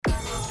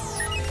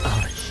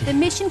The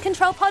Mission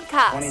Control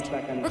Podcast,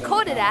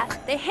 recorded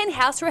at the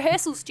Henhouse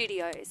Rehearsal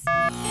Studios.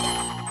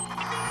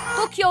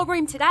 Book your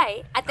room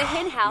today at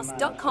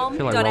thehenhouse.com.au. I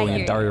feel like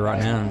rolling a durry right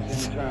now.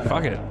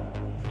 Fuck it.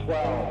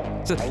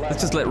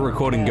 Let's just let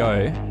recording go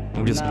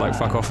and just like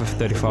fuck off for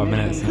 35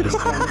 minutes. And just...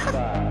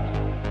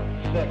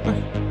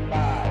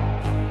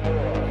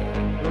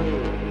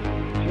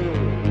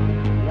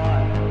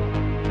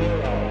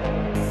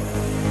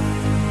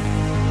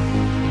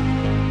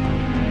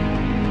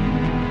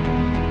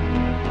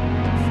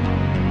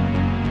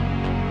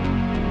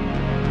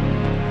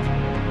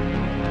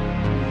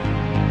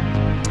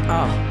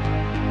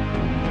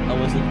 I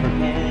wasn't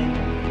prepared.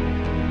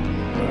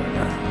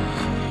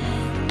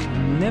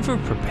 Never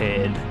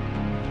prepared.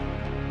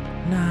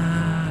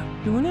 Nah.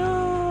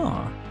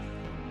 No.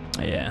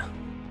 Yeah.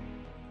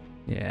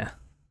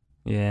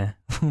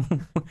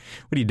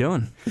 What are you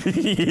doing?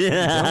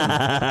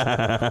 Yeah.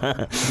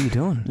 What are you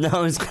doing? No,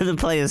 I was going to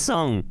play a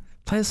song.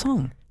 Play a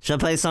song. Should I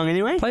play a song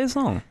anyway? Play a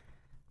song.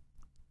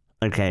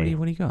 Okay.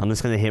 What do you got? I'm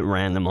just going to hit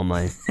random on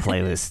my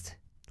playlist.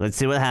 Let's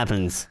see what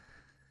happens.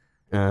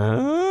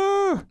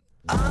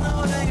 I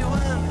know where you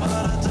went, but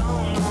I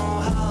don't know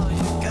how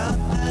you got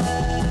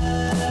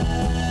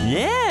there.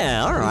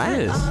 Yeah, alright.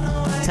 It is.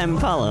 Tame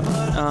Impala.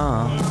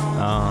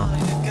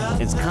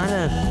 It's kind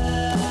of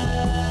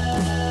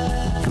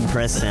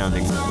compressed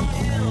sounding.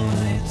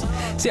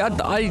 See,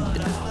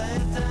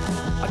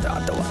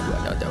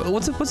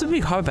 what's the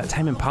big hype about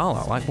Tame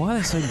Impala? Like, why are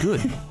they so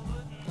good?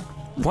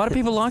 Why do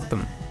people like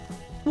them?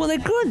 Well, they're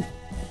good.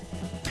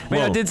 I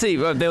mean, I did see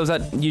there was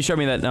that. You showed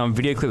me that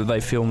video clip that they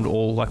filmed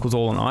was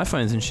all on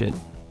iPhones and shit.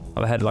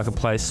 They had like a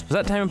place. Was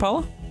that Tame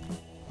Impala?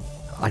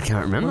 I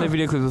can't remember. The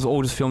video clip was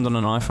all just filmed on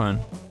an iPhone,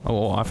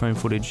 or iPhone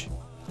footage.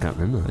 Can't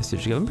remember. They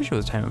stitched together. I'm pretty sure it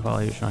was Tame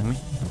Impala you were showing me.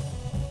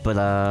 But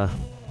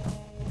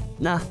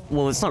nah.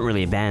 Well, it's not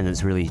really a band.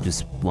 It's really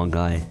just one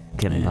guy,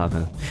 Kevin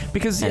Parker.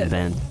 Because and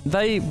band.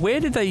 Where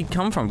did they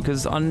come from?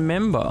 Because I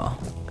remember.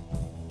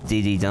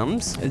 DD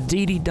Dums.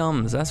 DD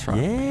Dums. That's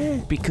right. Yeah.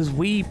 Because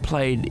we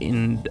played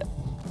in.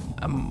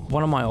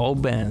 One of my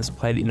old bands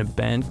played in a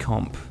band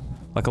comp,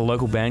 like a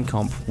local band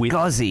comp with...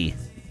 Gozzy.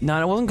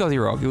 No, it wasn't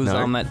Gozzy Rock. It was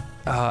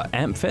that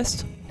Amp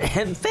Fest.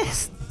 Amp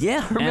Fest.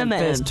 Yeah, I remember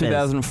Amp Fest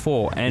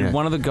 2004. And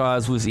one of the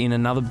guys was in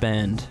another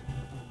band.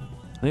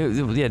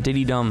 Yeah,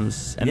 Diddy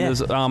Dums. And there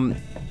was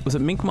it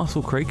Mink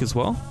Muscle Creek as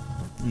well?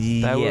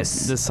 Yes.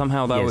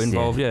 Somehow they were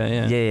involved.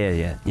 Yeah.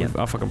 Yeah.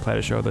 I fucking played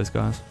a show with those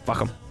guys. Fuck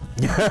them.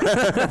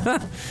 I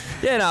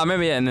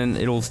remember, and then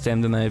it all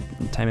stemmed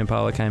and Tame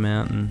Impala came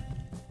out and...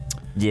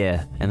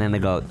 Yeah, and then they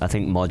got, I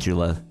think,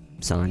 Modular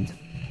signed,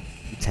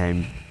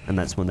 Tame, and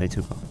that's when they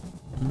took off.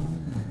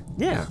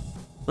 Yeah,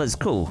 but it's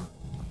cool.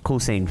 Cool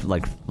seeing,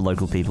 like,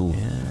 local people.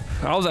 Yeah.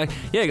 I was like,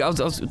 I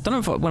was don't know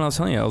if when I was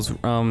telling you, I was,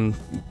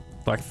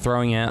 like,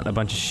 throwing out a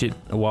bunch of shit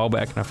a while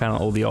back, and I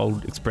found all the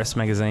old Express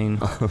magazine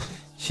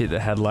shit that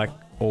had, like,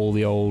 all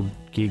the old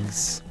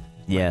gigs.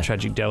 Yeah. Like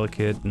Tragic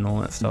Delicate and all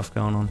that stuff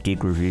going on.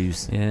 Gig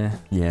reviews. Yeah.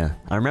 Yeah.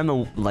 I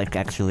remember, like,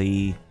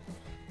 actually...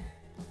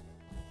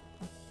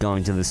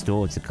 going to the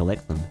store to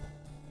collect them.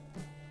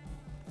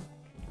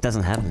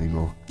 Doesn't happen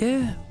anymore.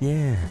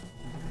 Yeah.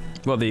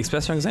 What, the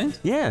Express magazines?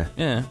 Yeah.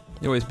 You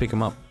always pick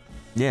them up.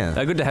 Yeah.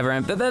 They're good to have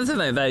around. That's the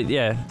thing.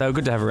 They were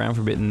good to have around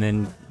for a bit, and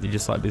then you're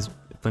just like this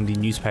plenty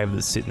newspaper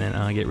that's sitting there.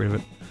 I get rid of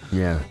it.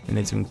 Yeah. And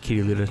then some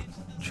kitty litter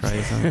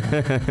trays.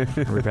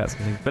 Rip out some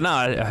things. But no,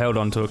 I held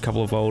on to a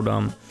couple of old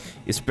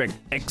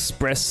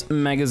Express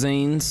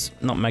magazines.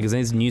 Not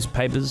magazines,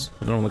 newspapers.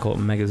 I don't want to call it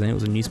a magazine. It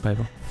was a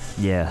newspaper.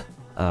 Yeah.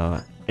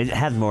 It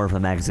had more of a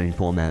magazine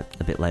format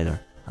a bit later,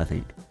 I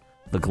think.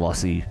 The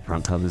glossy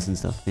front covers and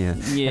stuff. Yeah.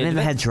 And then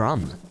they had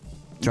Drum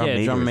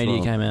Media. Drum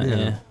Media came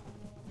out.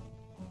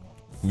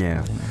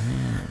 Yeah.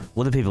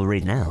 What do people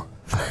read now?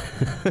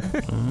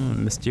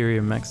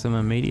 Mysteria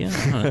Maxima Media.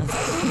 I don't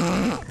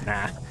know.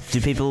 Nah.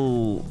 Do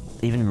people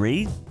even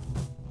read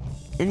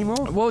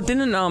anymore? Well,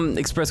 didn't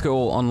Express go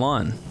all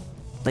online?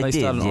 They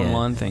started an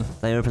online thing.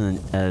 They opened.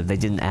 They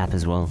did an app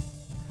as well.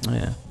 Oh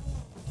yeah.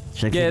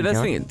 That's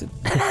the thing.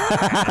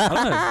 I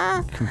don't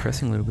know,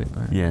 compressing a little bit,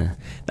 mate. Yeah.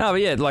 No, but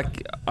yeah,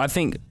 like I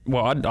think.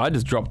 Well, I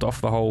just dropped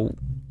off the whole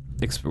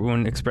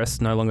when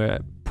Express no longer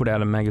put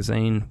out a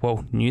magazine,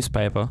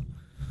 newspaper.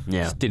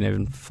 Yeah. Just didn't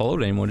even follow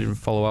it anymore. Didn't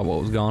follow up what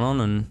was going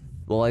on, and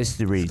I used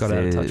to read got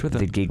out of touch with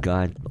the Gig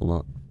Guide a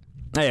lot.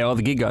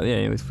 The Gig Guide. Yeah,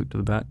 it was flipped to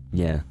the back.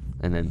 Yeah,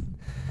 and then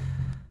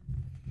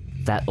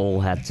that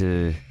all had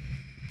to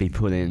be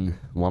put in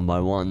one by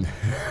one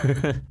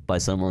by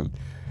someone.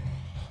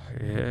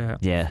 Yeah.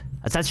 Yeah.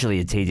 It's actually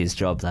a tedious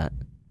job, that.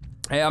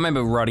 Yeah, I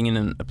remember writing in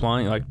and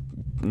applying, like,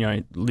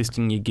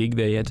 listing your gig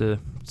there. You had to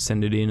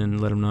send it in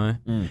and let them know.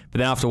 But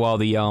then after a while,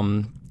 the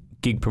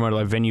gig promoter,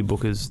 like venue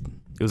bookers,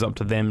 it was up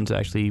to them to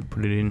actually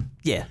put it in.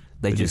 Yeah.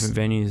 They just...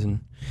 different venues.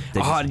 And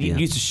it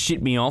used to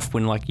shit me off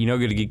when, like,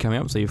 got a gig coming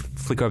up, so you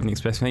flick open the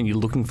Express and you're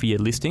looking for your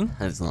listing.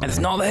 And it's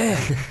not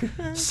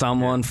there.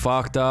 Someone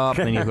fucked up.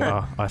 And you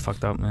go, I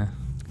fucked up, man.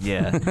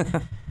 Yeah.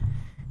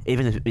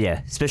 Even if,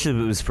 especially if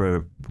it was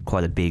for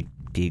quite a big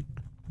gig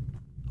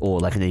or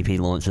like an EP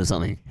launch or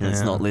something, and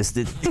it's not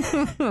listed.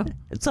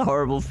 It's a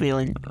horrible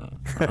feeling.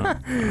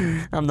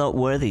 I'm not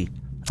worthy.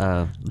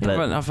 But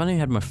I've only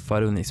had my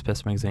photo in the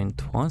Express magazine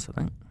twice, I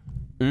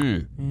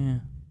think.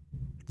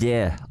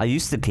 Yeah, I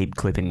used to keep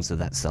clippings of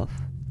that stuff.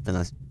 Then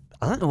I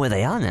don't know where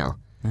they are now.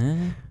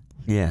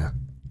 Yeah,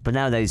 but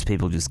nowadays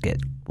people just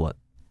get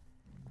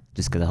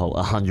a whole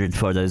 100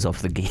 photos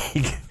off the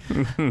gig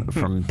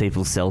from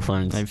people's cell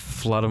phones. They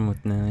flood them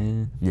with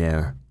now.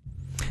 Yeah.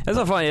 That's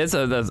not funny.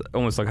 That's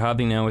almost like a hard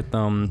thing now with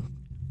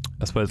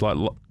I suppose like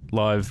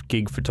live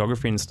gig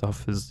photography and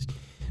stuff. Is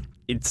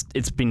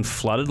it's been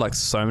flooded. Like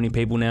so many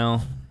people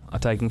now are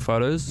taking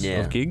photos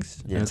of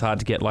gigs, and it's hard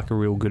to get like a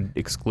real good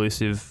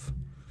exclusive.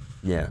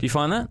 Yeah. Do you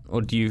find that,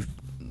 or do you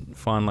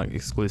find like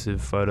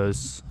exclusive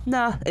photos?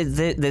 Nah,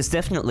 there's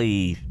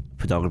definitely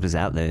photographers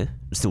out there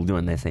still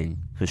doing their thing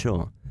for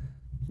sure.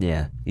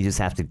 Yeah, you just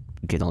have to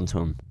get onto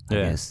them. I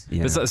guess.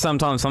 Yeah. But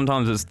sometimes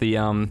it's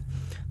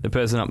the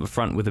person up the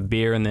front with a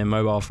beer and their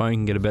mobile phone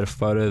can get a better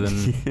photo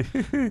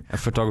than a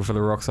photographer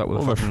that rocks up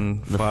with a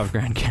fucking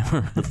 $5,000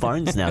 camera. The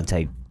phones now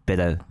take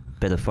better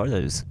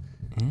photos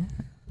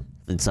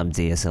than some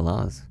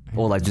DSLRs,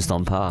 or like just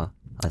on par.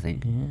 I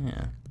think.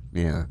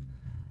 Yeah.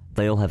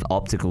 They all have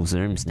optical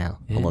zooms now.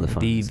 A lot of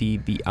phones.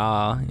 The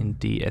R in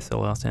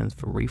DSLR stands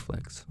for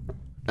reflex.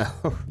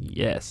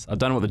 Yes, I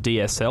don't know what the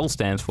DSL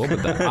stands for,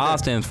 but the R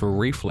stands for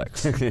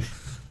reflex.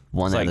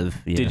 One out of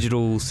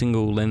digital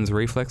single lens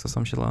reflex or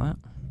some shit like that.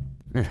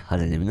 I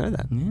didn't even know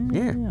that.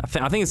 Yeah.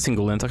 I think it's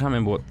single lens. I can't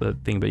remember what the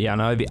thing, but yeah, I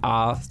know the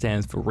R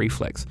stands for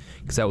reflex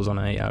because that was on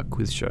a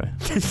quiz show.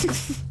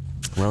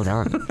 Well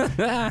done.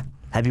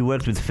 Have you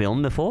worked with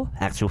film before?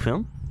 Actual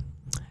film?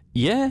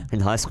 Yeah.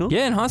 In high school?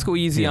 Yeah, in high school we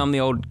used the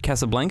old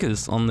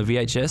Casablancas on the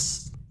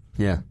VHS.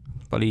 Yeah.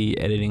 Bloody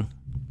editing.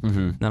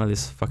 Mm-hmm. None of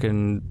this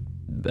fucking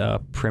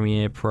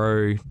Premiere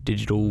Pro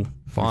digital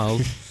files.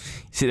 You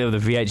sit there with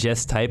a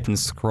VHS tape and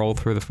scroll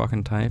through the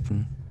fucking tape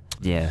and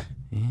yeah,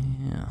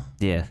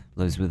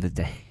 those were the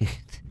days.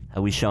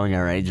 Are we showing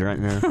our age right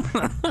now?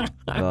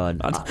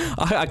 God,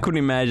 I couldn't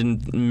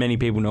imagine many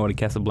people know what a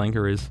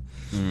Casablanca is.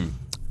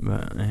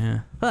 But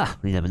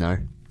we never know.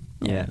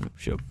 Yeah, I'm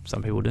sure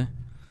some people do.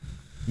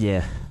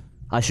 Yeah,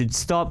 I should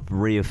stop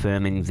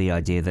reaffirming the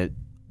idea that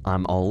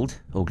I'm old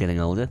or getting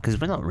older, because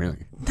we're not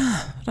really. No,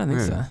 I don't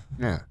think so.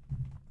 No.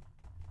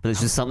 But it's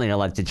just something I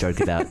like to joke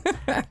about.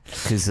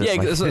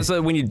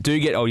 So when you do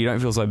get old, you don't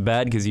feel so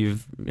bad because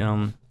you've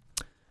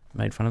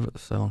made fun of it.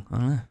 So I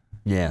don't know.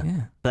 Yeah.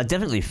 But I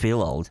definitely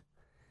feel old.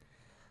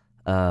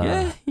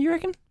 Yeah, you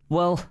reckon?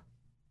 Well,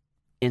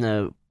 in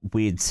a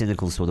weird,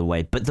 cynical sort of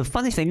way. But the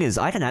funny thing is,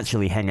 I can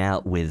actually hang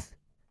out with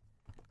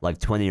like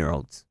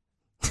 20-year-olds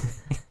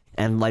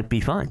and like be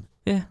fine.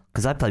 Yeah.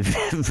 Because I play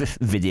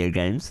video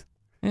games.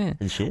 Yeah.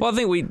 And shit. Well, I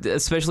think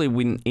especially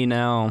in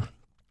our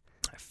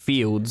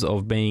fields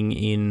of being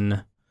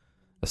in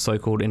a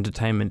so-called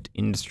entertainment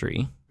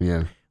industry,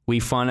 we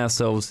find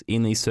ourselves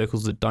in these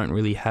circles that don't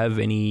really have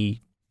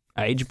any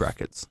age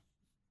brackets.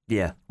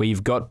 Yeah. Where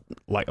you've got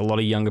like a lot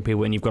of younger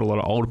people and you've got a lot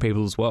of older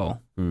people as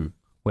well.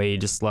 Where you're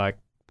just like,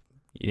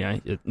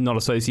 not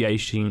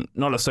associating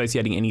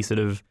any sort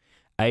of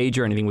age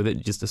or anything with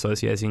it, just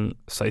associating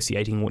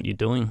what you're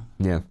doing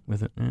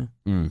with it.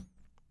 Yeah.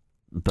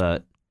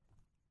 But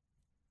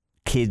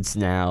kids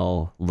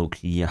now look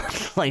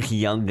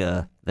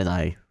younger than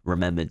I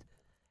remembered.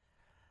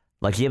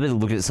 Like, you ever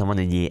look at someone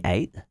in year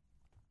 8?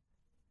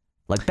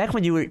 Like, back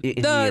when you were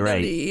in year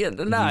 8.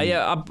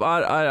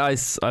 I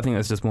think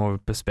that's just more of a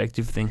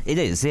perspective thing. It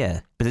is,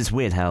 yeah. But it's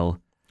weird how...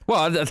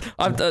 Well,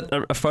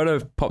 a photo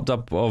popped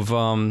up of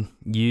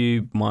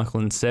you, Michael,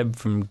 and Seb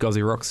from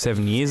Gozzy Rock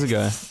 7 years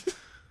ago.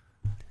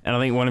 And I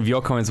think one of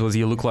your comments was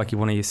you look like you're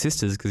one of your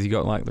sisters because you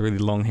got like the really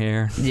long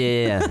hair.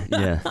 Yeah.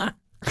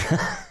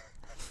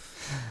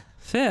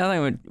 So yeah,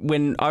 I think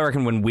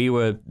when we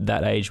were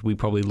that age, we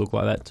probably look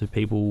like that to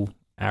people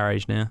our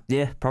age now.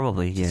 Yeah,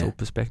 probably. Yeah, it's all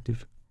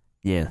perspective.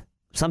 Yeah,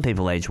 some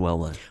people age well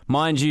though.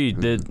 Mind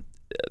you,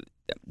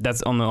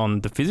 that's on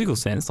the physical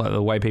sense, like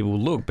the way people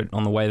look, but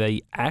on the way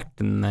they act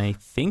and they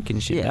think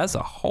and shit, that's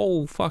a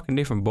whole fucking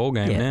different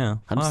ballgame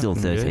now. I'm still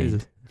 13.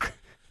 Jesus.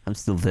 I'm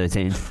still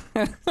 13.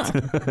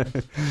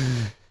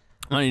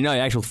 I know,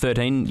 actual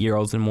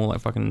 13-year-olds are more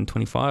like fucking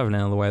 25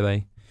 now, the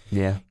way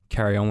they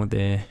carry on with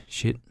their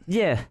shit.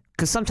 Yeah,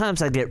 because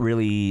sometimes I get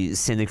really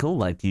cynical.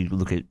 Like, you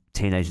look at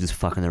teenagers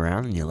fucking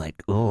around and you're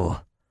like,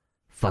 oh,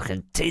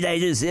 fucking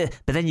teenagers, yeah.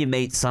 But then you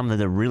meet some that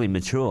are really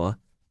mature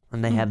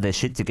and they have their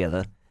shit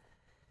together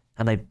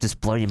and they just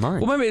blow your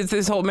mind. Well,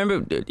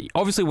 remember,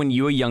 obviously when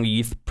you were younger,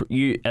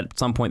 you at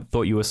some point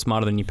thought you were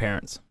smarter than your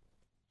parents.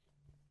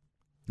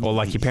 Or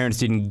like your parents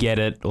didn't get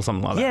it or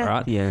something like that,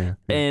 right? Yeah.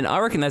 And I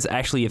reckon that's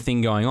actually a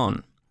thing going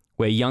on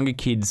where younger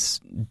kids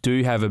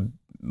do have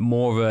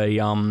more of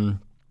a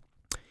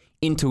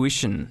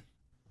intuition.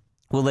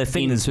 Well, their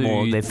fingers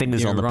on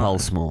the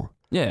pulse more.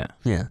 Yeah.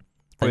 Yeah.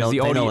 They Whereas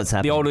know what's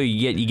happening. The older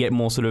you get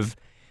more sort of,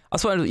 I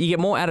suppose you get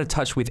more out of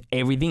touch with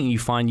everything and you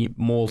find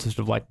more sort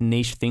of like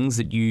niche things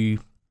that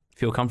you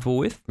feel comfortable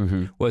with.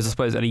 Mm-hmm. Whereas I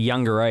suppose at a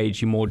younger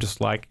age, you're more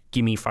just like,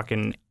 give me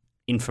fucking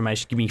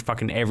information, give me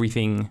fucking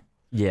everything,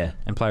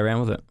 and play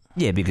around with it.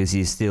 Yeah, because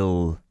you're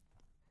still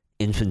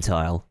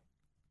infantile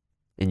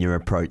in your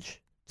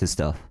approach to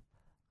stuff.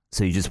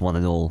 So you just want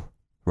it all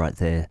right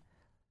there.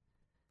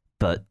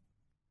 But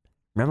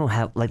remember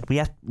how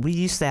we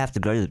used to have to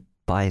go to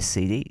buy a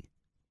CD.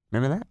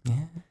 Remember that?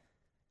 Yeah.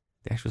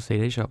 The actual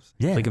CD shops.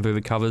 Yeah. Flicking through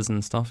the covers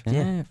and stuff.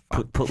 Yeah.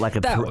 Put like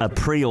a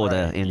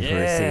pre-order in for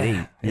a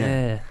CD.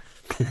 Yeah.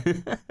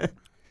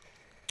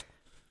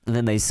 And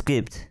then they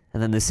skipped,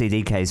 and then the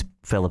CD case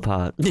fell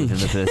apart within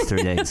the first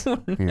 3 days.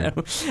 Yeah.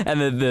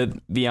 And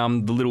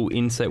the little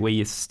insert where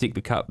you stick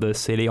the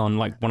CD on,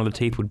 like one of the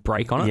teeth would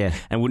break on it,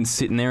 and wouldn't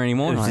sit in there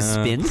anymore. It would just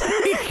spin.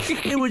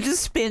 It would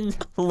just spin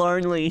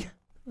lonely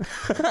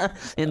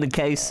in the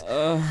case.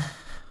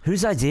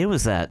 Whose idea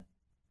was that?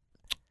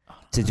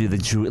 To do the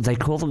jewel, they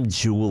call them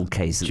jewel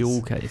cases.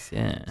 Jewel case,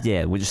 yeah.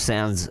 Yeah, which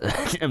sounds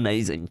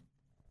amazing,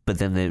 but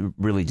then they're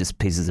really just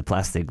pieces of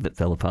plastic that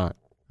fell apart.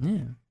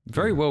 Yeah.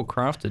 Very well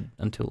crafted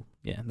until,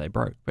 they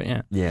broke. But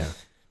Yeah.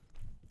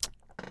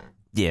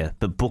 Yeah,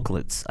 but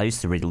booklets. I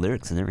used to read the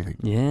lyrics and everything.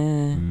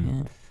 Yeah.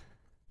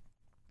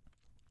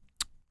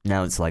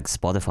 Now it's like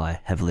Spotify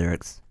have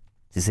lyrics.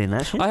 Have you seen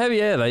that shit? I have,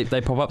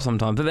 they pop up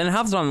sometimes. But then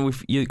half the time,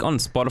 if you're on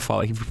Spotify,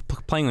 like if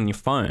you're playing on your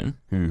phone,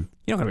 you're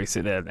not going to be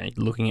sitting there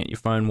looking at your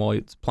phone while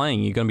it's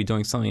playing. You're going to be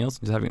doing something else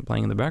and just having it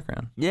playing in the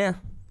background. Yeah.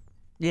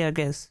 Yeah, I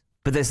guess.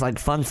 But there's like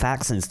fun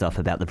facts and stuff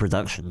about the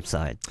production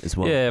side as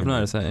well. Yeah, I've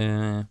noticed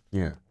that,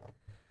 Yeah.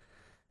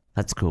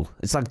 That's cool.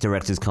 It's like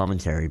director's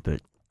commentary,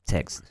 but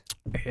text.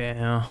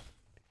 Yeah.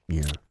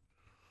 Yeah.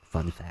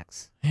 Fun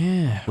facts.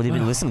 Yeah. What have you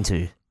been listening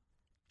to?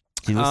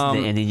 Do you listen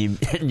to any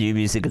new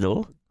music at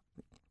all?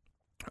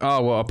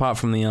 Oh, well, apart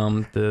from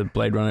the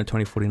Blade Runner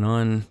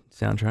 2049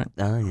 soundtrack.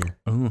 Oh,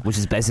 yeah. Ooh. Which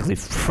is basically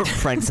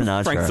Frank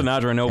Sinatra. Frank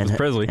Sinatra and Elvis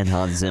Presley. And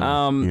Hans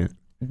Zimmer.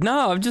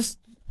 No,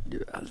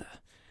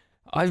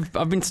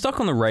 I've been stuck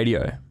on the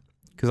radio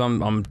because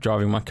I'm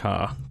driving my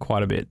car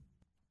quite a bit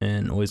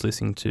and always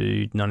listening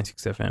to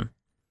 96 FM.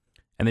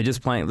 And they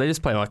just play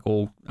like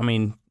all, I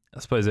mean, I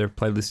suppose their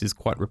playlist is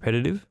quite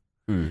repetitive,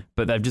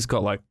 but they've just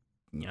got like,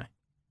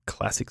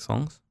 classic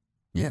songs.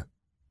 Yeah.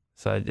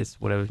 So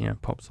it's whatever,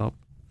 pops up.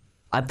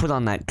 I put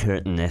on that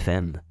Curtain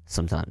FM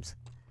sometimes.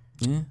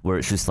 Yeah. Where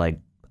it's just like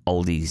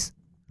oldies.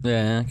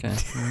 Yeah, okay.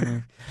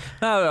 Yeah.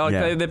 No,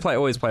 like they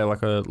always play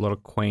like a lot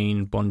of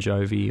Queen, Bon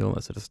Jovi, all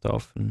that sort of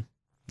stuff. And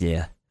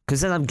yeah.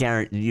 Because then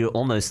you're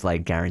almost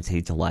like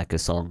guaranteed to like a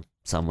song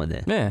somewhere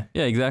there.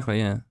 Yeah, exactly,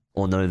 yeah.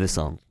 Or know the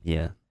song,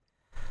 yeah.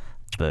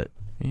 But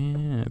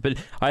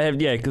I have,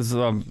 because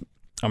I'm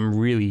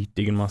really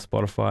digging my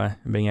Spotify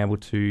and being able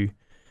to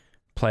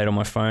play it on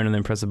my phone and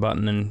then press a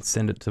button and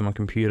send it to my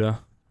computer.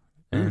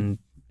 And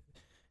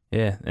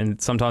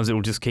and sometimes it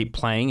will just keep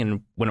playing,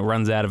 and when it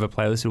runs out of a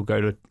playlist, it'll go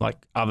to like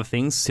other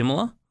things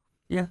similar.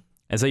 Yeah.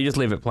 And so you just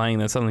leave it playing,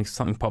 and then suddenly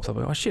something pops up,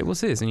 like, oh shit,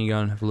 what's this? And you go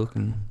and have a look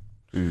and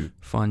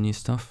find new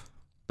stuff.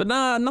 But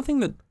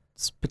nothing that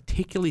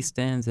particularly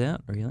stands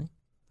out, really,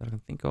 that I can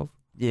think of.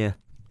 Yeah.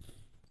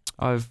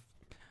 I've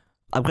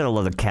got a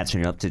lot of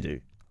catching up to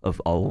do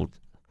of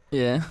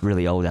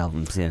really old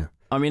albums, yeah.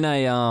 I'm in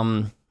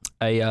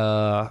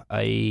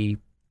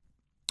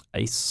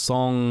a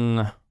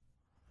song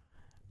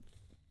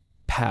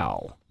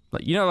pal,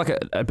 like like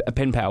a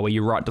pen pal where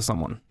you write to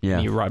someone,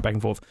 and you write back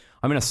and forth.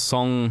 I'm in a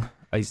song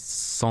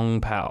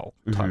pal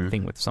type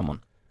thing with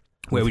someone,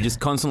 where we just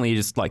constantly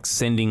just like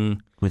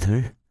sending with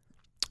who,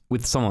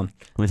 with someone,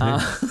 with who,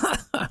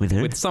 with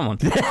who, with someone.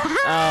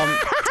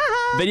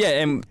 But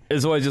and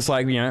it's always just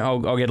like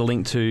I'll get a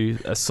link to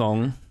a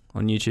song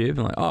on YouTube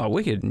and like, oh,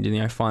 wicked,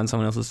 and find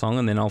someone else's song,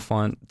 and then I'll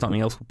find something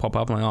else will pop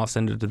up and I'll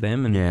send it to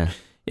them, and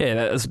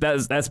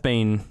that's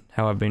been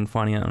how I've been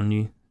finding out on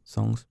new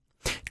songs.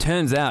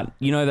 Turns out,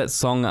 that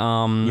song.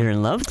 You're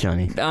in love,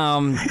 Johnny.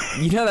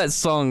 That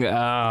song.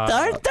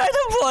 Don't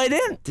avoid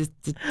it.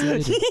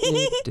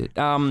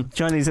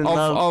 Johnny's in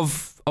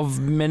love of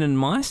Men and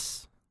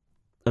Mice.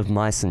 Of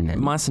Mice and Men.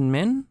 Mice and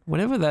Men,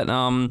 whatever that.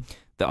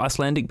 The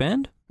Icelandic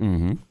band.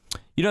 Mm-hmm.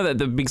 That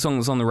the big song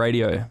that's on the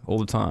radio all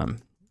the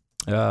time.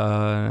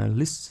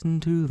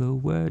 Listen to the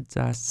words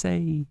I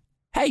say.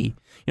 Hey, you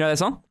know that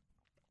song?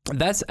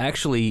 That's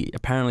actually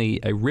apparently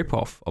a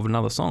rip-off of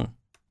another song.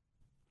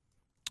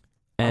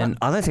 And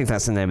I don't think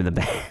that's the name of the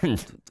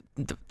band.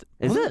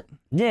 Is it?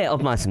 Yeah,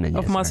 Of Mice and Men.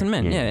 Of Mice and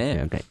Men,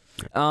 yeah. Okay.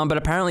 But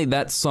apparently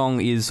that song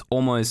is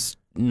almost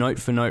note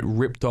for note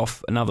ripped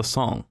off another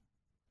song.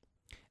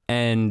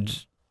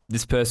 And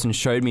this person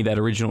showed me that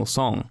original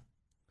song.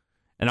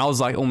 And I was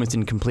like almost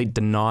in complete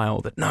denial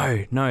that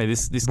no,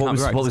 this can't be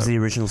right. What was the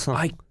original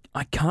song?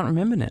 I can't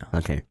remember now.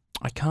 Okay.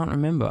 I can't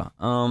remember.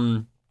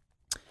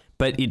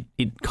 But it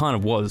kind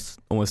of was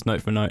almost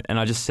note for note. And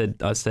I said,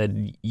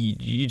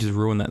 you just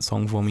ruined that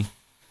song for me.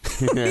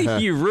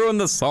 You ruined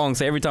the song.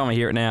 So every time I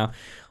hear it now,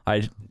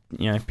 I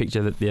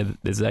picture that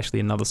there's actually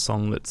another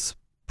song that's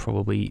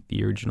probably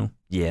the original.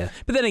 Yeah.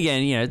 But then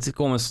again, it's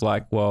almost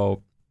like,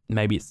 well,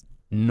 maybe it's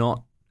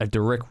not a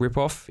direct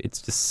rip-off.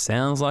 It just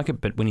sounds like it,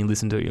 but when you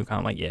listen to it, you're kind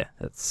of like, yeah,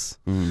 that's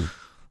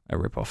a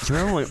rip-off. Do you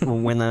remember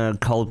when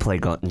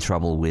Coldplay got in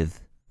trouble with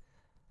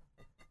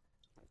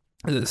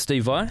Is it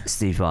Steve Vai?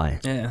 Steve Vai?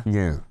 Yeah.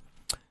 Yeah.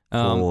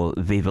 Or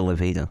Viva La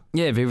Vida.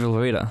 Yeah, Viva La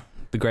Vida.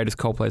 The greatest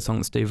Coldplay song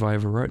that Steve Vai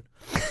ever wrote.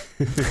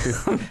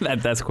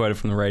 That's quoted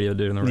from the radio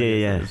dude on the radio.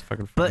 Yeah. It's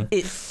fucking funny. But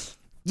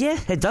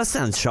it does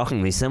sound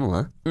shockingly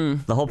similar.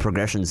 The whole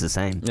progression's the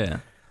same. Yeah.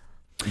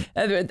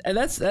 And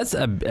that's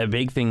a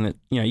big thing that,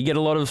 you get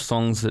a lot of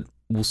songs that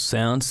will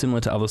sound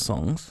similar to other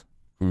songs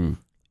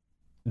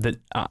that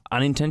are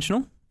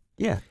unintentional.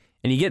 Yeah.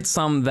 And you get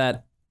some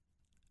that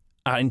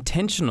are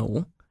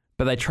intentional,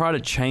 but they try to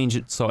change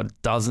it so it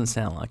doesn't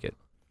sound like it.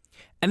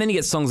 And then you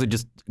get songs that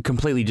just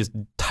completely just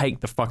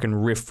take the fucking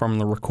riff from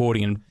the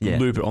recording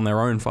and loop it on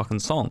their own fucking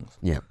songs.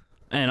 Yeah.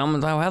 And I'm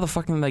like, how the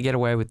fuck can they get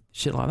away with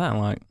shit like that?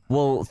 Like,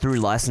 well, through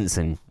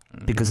licensing.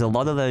 Because a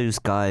lot of those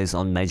guys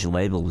on major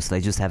labels, they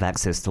just have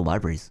access to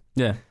libraries.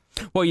 Yeah.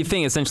 Well, you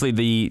think essentially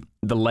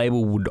the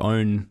label would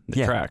own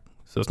the track.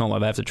 So it's not like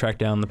they have to track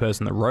down the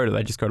person that wrote it.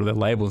 They just go to their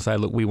label and say,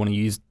 look, we want to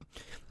use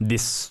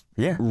this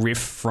riff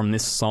from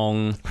this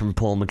song. From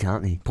Paul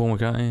McCartney. Paul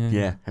McCartney,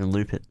 yeah. And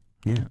loop it.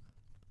 Yeah.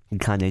 And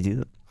Kanye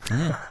do it.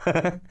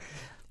 Yeah.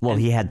 Well,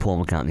 he had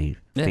Paul McCartney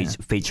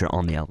feature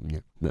on the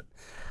album. Yeah.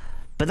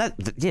 But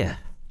that, yeah.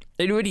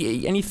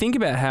 And you think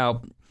about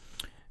how,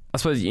 I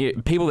suppose,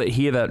 people that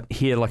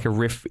hear like a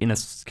riff in a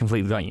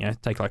completely,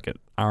 like, take like an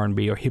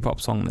R&B or hip hop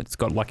song that's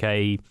got like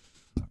a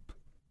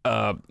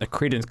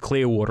Creedence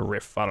Clearwater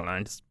riff. I don't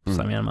know, just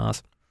something out of my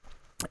ass.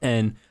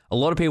 And a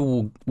lot of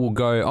people will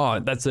go, oh,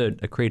 that's a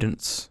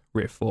Creedence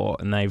riff,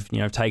 and they've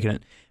taken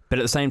it. But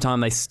at the same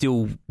time, they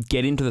still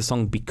get into the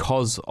song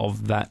because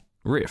of that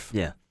riff.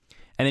 Yeah.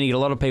 And then you get a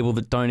lot of people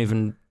that don't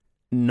even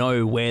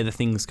know where the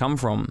things come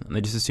from, and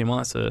they just assume, oh,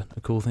 that's a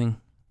cool thing.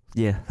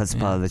 Yeah, that's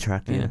part of the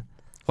track. Yeah.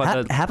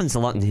 Like happens a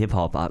lot in hip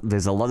hop.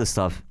 There's a lot of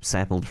stuff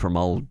sampled from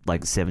old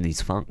like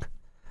 70s funk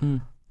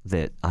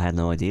that I had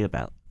no idea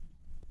about.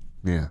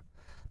 Yeah.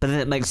 But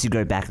then it makes you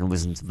go back and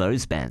listen to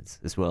those bands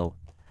as well.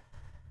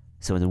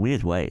 So in a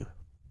weird way,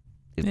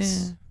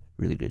 it's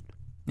really good.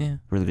 Yeah.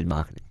 Really good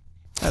marketing.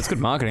 That's good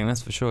marketing,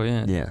 that's for sure,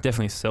 yeah. It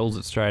definitely sells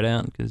it straight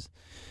out because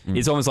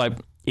it's almost like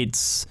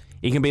it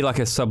can be like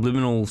a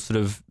subliminal sort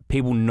of,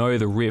 people know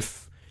the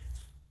riff,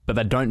 but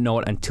they don't know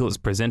it until it's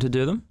presented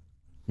to them.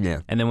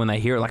 Yeah. And then when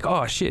they hear it, like,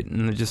 oh shit,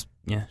 and it just,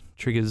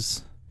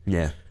 triggers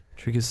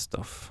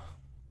stuff.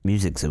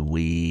 Music's a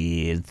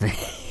weird thing.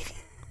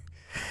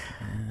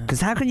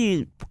 Because how can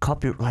you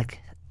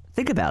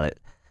think about it.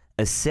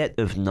 A set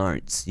of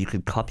notes, you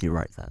could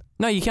copyright that.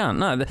 No, you can't.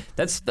 No,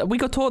 we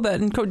got taught that.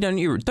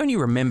 Don't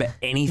you remember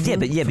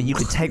anything? Yeah, but you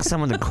could take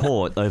someone to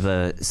court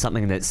over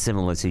something that's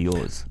similar to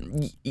yours.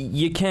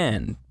 You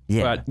can.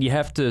 Yeah. But you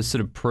have to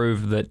sort of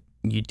prove that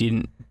you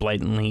didn't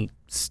blatantly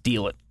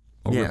steal it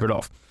or rip it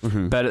off.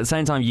 Mm-hmm. But at the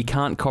same time, you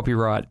can't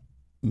copyright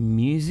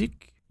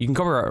music. You can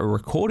copyright a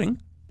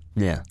recording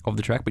of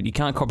the track, but you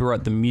can't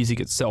copyright the music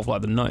itself,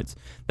 like the notes.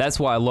 That's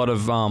why a lot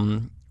of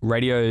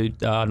like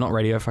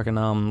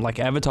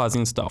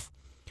advertising stuff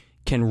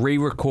can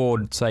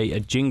re-record, say, a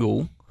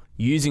jingle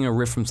using a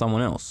riff from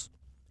someone else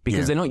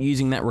because they're not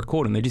using that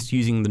recording. They're just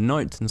using the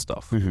notes and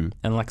stuff. Mm-hmm.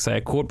 And like, say,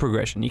 a chord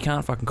progression. You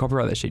can't fucking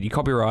copyright that shit. You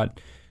copyright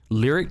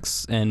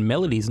lyrics and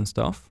melodies and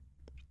stuff,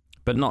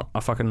 but not a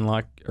fucking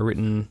like a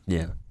written...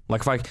 Yeah.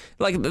 Like,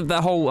 if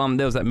the whole...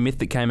 there was that myth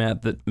that came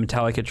out that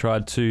Metallica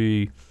tried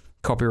to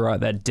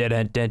copyright that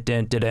dead-end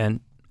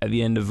at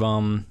the end of...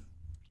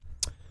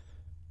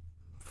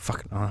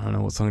 Fucking, I don't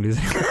know what song it is.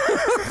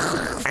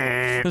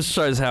 This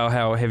shows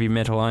how heavy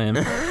metal I am.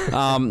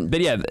 But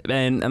yeah,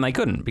 and they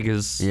couldn't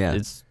because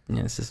it's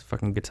just a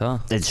fucking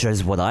guitar. It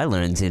shows what I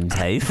learned in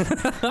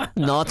TAFE.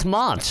 Not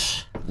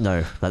much.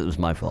 No, that was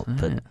my fault.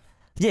 But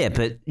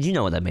but you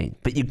know what I mean.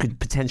 But you could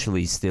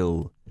potentially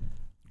still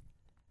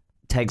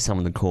take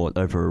someone to court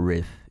over a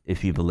riff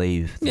if you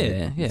believe.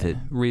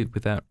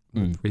 Without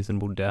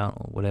reasonable doubt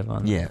or whatever.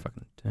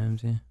 Fucking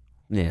terms.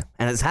 Yeah,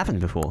 and it's happened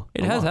before.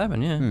 It has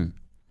happened. Yeah.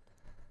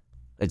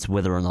 It's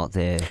whether or not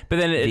they're. But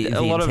then a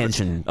lot of it,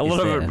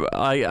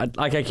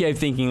 I keep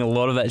thinking a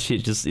lot of that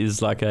shit just is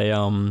like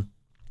a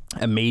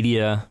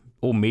media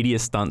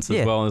stunts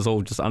as well, and it's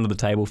all just under the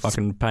table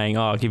fucking paying.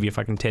 Oh, I'll give you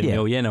fucking 10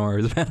 mil. Yeah, no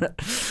worries about it.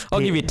 I'll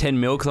give you 10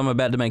 mil because I'm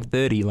about to make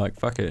 30. Like,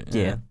 fuck it.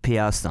 Yeah,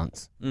 PR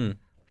stunts.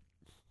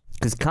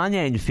 Because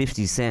Kanye and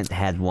 50 Cent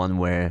had one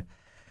where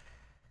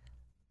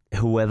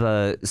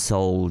whoever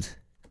sold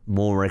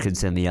more records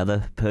than the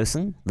other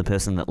person, the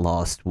person that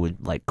lost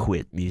would like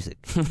quit music.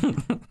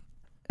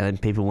 And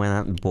people went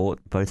out and bought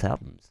both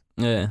albums.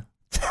 Yeah.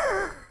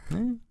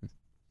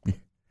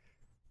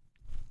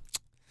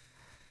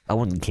 I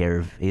wouldn't care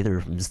if either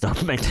of them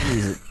stopped making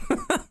music.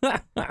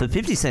 But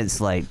 50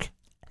 Cent's like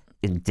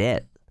in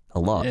debt a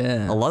lot.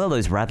 Yeah. A lot of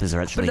those rappers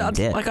are actually in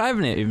debt. Like, I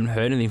haven't even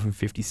heard anything from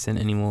 50 Cent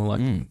anymore.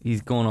 Like,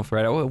 he's gone off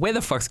radar. Where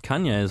the fuck's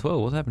Kanye as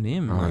well? What's happened to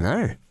him? I don't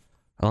know.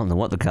 I don't know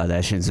what the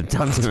Kardashians have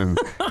done to him.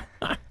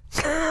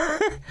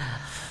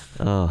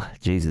 Oh,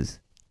 Jesus.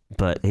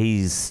 But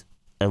he's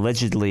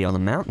allegedly on a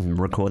mountain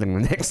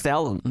recording the next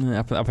album. Yeah,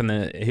 up in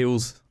the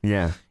hills.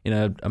 Yeah. In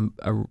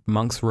a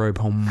monk's robe.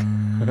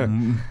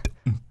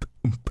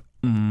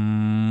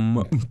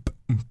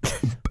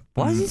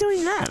 Why is he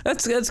doing that?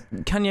 That's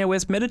Kanye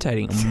West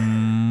meditating.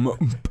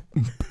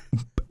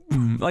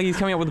 Like he's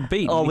coming up with a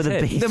beat. Oh, with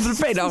a beat. With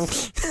a beat. Oh.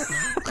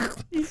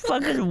 You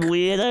fucking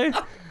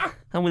weirdo.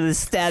 I'm gonna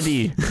stab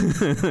you.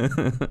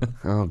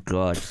 Oh,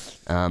 God.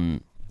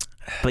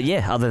 But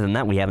yeah, other than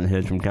that, we haven't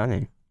heard from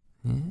Kanye.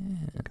 Yeah.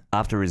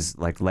 After his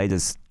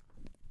latest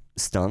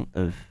stunt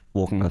of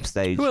walking off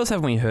stage. Who else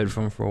haven't we heard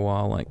from for a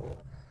while? Like,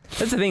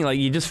 that's the thing. Like,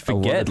 you just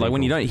forget. Like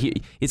when you don't hear,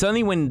 it's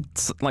only when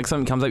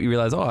something comes up you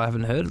realize, oh, I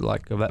haven't heard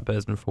of that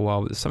person for a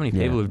while. But there's so many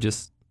people who've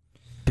just.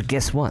 But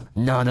guess what?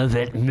 None of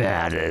it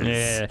matters.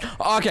 Yeah.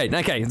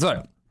 Okay.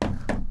 So,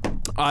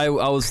 I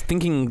was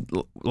thinking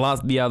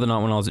the other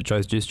night when I was at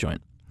Joe's Juice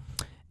Joint,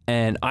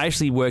 and I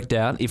actually worked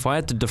out if I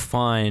had to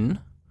define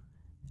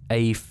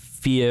a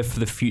fear for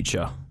the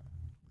future,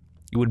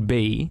 it would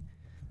be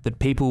that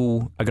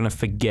people are going to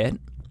forget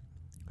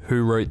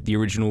who wrote the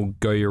original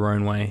 "Go Your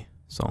Own Way"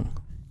 song.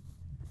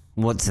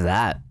 What's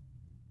that?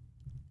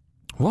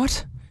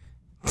 What?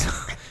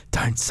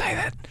 Don't say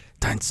that.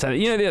 Don't say that.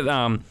 You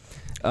know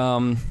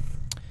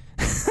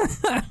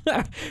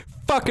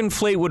fucking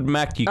Fleetwood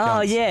Mac, you cunts.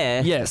 Oh,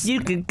 yeah. Yes. You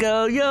could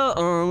go your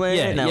own way.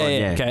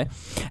 Yeah. Okay.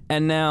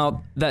 And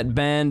now that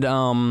band,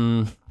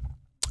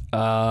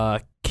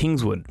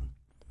 Kingswood,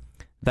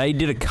 they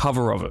did a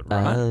cover of it,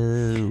 right?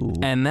 Oh.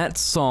 And that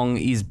song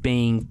is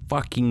being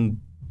fucking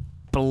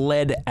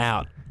bled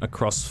out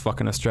across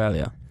fucking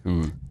Australia.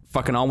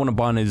 Fucking, I want to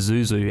buy an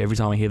Isuzu every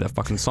time I hear that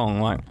fucking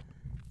song. Like,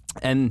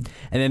 and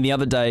then the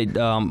other day,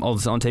 I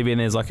was on TV and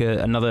there's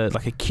another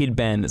kid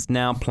band that's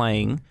now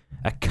playing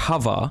a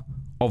cover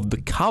of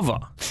the cover.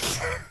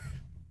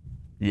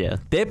 Yeah.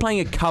 They're playing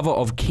a cover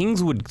of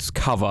Kingswood's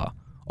cover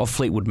of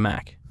Fleetwood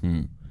Mac.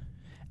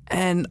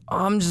 And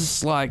I'm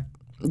just like,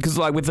 because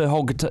with the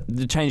whole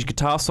the changed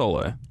guitar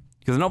solo,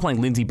 because they're not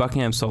playing Lindsey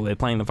Buckingham's solo, they're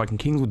playing the fucking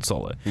Kingswood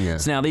solo. Yeah.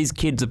 So now these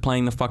kids are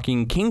playing the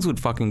fucking Kingswood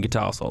fucking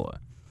guitar solo.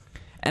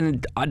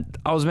 And I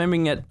was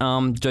remembering at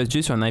Joe's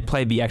Juice Run, they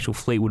played the actual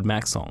Fleetwood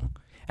Mac song.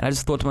 And I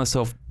just thought to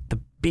myself, the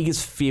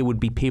biggest fear would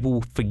be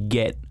people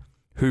forget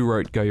who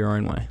wrote Go Your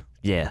Own Way.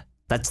 Yeah.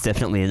 That's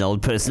definitely an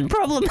old person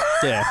problem.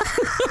 Yeah.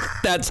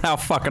 That's how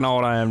fucking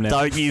old I am now.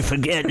 Don't you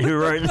forget who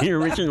wrote the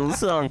original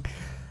song.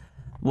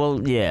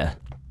 Well, yeah.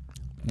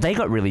 They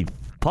got really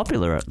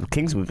popular.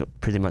 Kingswood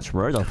pretty much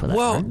wrote off of that.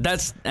 Well, right?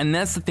 that's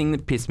the thing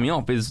that pissed me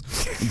off is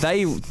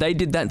they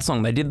did that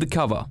song, they did the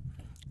cover.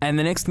 And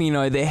the next thing you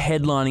know, they're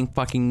headlining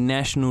fucking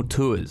national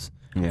tours.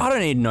 Yeah. I don't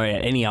need to know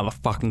any other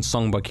fucking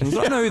song by Kingswood.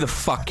 I don't know who the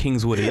fuck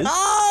Kingswood is.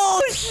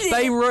 Oh, shit!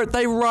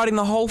 They riding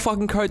the whole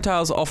fucking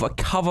coattails off a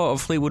cover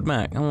of Fleetwood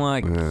Mac. I'm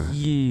like,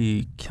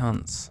 you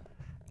cunts.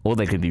 Or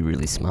they could be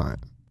really smart.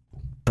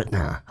 But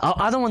nah,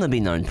 I don't want to be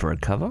known for a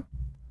cover.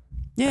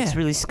 Yeah. It's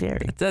really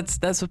scary. That's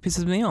what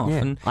pisses me off. Yeah.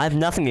 And I have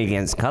nothing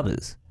against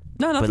covers.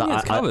 no, nothing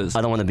against covers.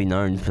 I don't want to be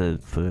known for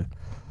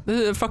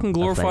They're a fucking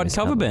glorified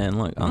cover band.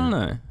 Like, I don't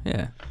know.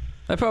 Yeah.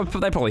 They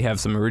probably have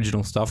some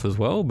original stuff as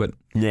well, but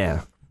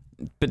yeah.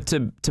 But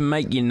to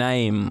make your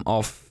name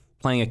off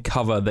playing a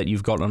cover that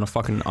you've got on a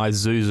fucking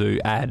Isuzu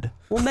ad.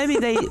 Well, maybe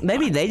they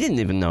didn't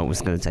even know it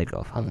was going to take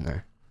off. I don't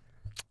know.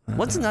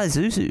 What's an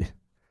Isuzu?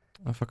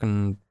 A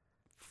fucking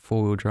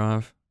 4-wheel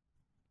drive.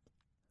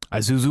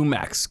 Isuzu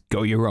Max,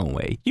 go your own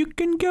way. You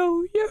can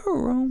go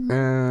your own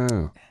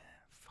way.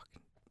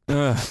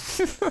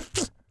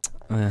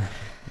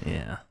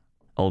 Yeah.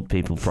 Old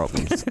people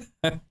problems.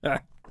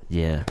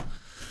 Yeah.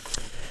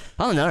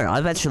 I don't know.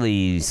 I've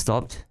actually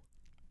stopped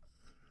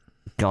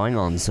going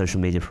on social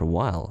media for a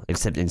while,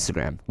 except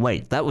Instagram.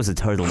 Wait, that was a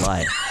total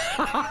lie.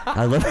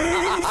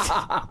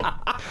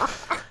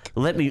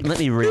 Let me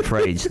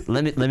rephrase.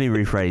 Let me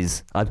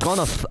rephrase. I've gone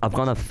off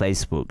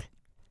Facebook.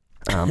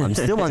 I'm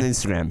still on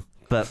Instagram,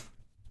 but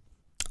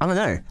I don't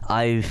know.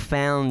 I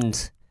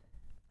found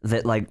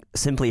that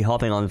simply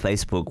hopping on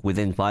Facebook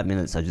within 5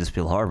 minutes, I just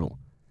feel horrible.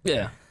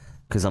 Yeah.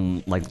 Because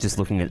I'm just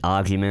looking at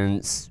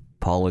arguments,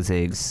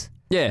 politics.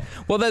 Yeah,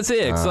 well, that's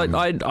it. Cause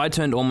I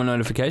turned all my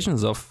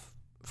notifications off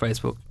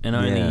Facebook, and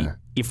only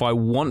if I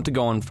want to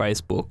go on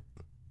Facebook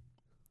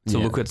to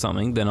look at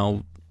something,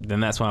 then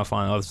that's when I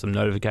find some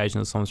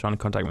notifications. Someone's trying to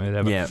contact me, or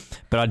whatever. Yeah,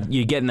 but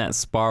you get in that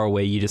spiral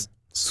where you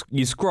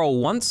scroll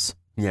once,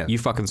 you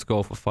fucking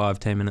scroll for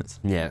 5-10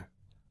 minutes. Yeah,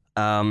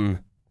 I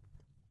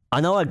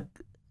know.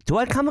 Do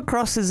I come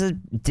across as a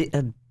bit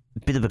of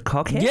a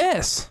cockhead?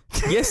 Yes,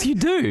 yes, you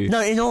do.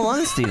 No, in all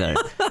honesty, though,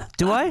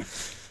 do I?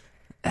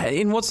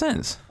 In what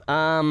sense?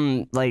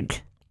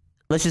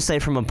 Let's just say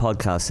from a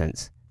podcast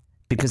sense.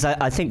 Because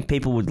I think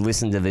people would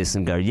listen to this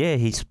and go, yeah,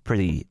 he's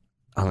pretty,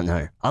 I don't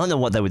know. I don't know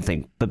what they would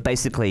think. But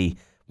basically,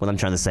 what I'm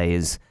trying to say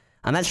is,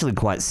 I'm actually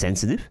quite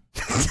sensitive.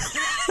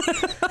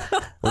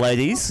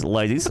 Ladies.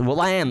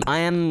 Well, I am.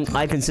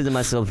 I consider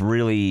myself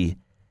really,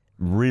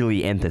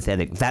 really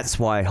empathetic. That's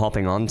why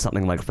hopping on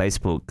something like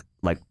Facebook,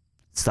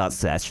 starts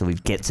to actually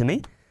get to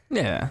me.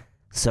 Yeah.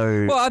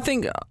 So Well, I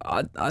think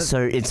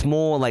so it's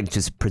more like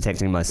just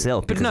protecting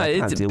myself. But because no, I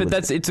can't deal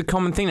with it's a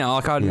common thing now.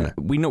 Like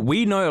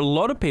we know a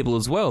lot of people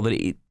as well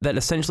that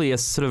essentially are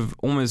sort of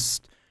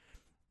almost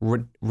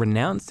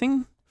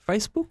renouncing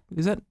Facebook.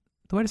 Is that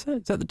the way to say it?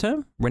 Is that the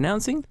term?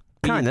 Renouncing?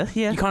 Kinda,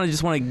 yeah. You kind of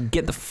just want to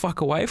get the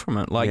fuck away from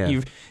it. Like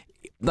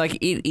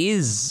it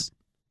is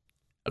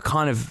a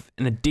kind of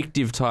an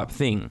addictive type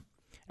thing,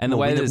 and the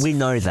way we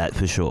know that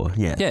for sure.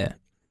 Yeah.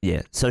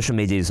 Social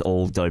media is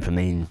all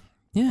dopamine.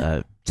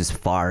 Yeah. Just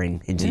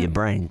firing into your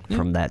brain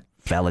from that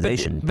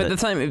validation. But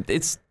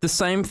it's the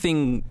same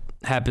thing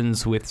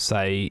happens with,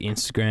 say,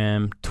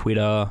 Instagram,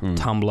 Twitter,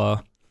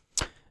 Tumblr.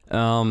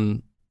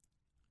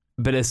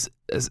 But as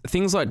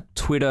things like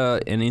Twitter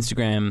and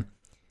Instagram,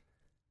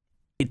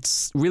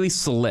 it's really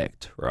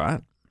select,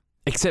 right?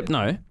 Except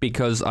no,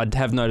 because I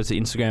have noticed that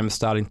Instagram is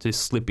starting to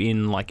slip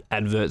in like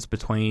adverts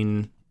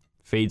between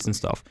feeds and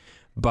stuff.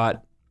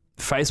 But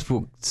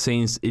Facebook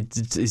seems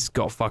it's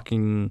got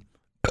fucking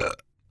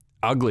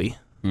ugly.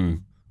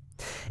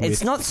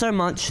 It's not so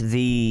much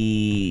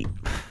the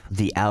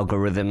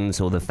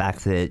algorithms or the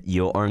fact that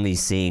you're only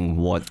seeing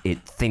what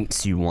it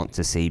thinks you want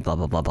to see, blah,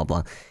 blah, blah, blah,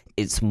 blah.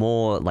 It's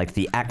more like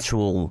the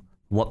actual,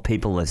 what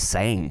people are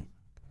saying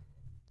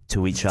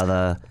to each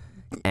other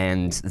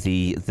and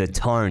the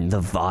tone, the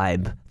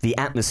vibe, the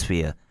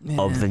atmosphere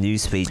of the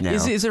newsfeed now.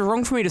 Is it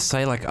wrong for me to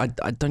say, like,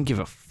 I don't give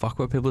a fuck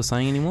what people are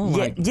saying anymore?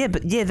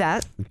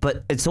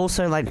 But it's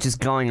also like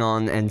just going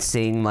on and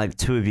seeing like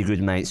two of your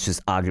good mates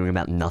just arguing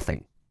about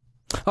nothing.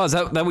 Oh, is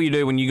that what you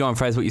do when you go on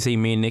Facebook? You see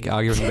me and Nick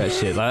arguing about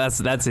shit. Like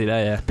that's it.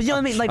 Yeah. But you know what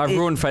I mean? Like I've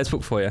ruined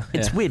Facebook for you.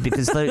 It's weird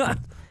because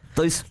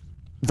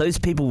those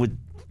people would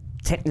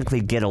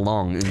technically get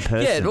along in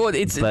person. Yeah, well,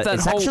 it's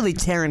actually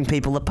tearing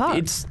people apart.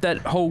 It's that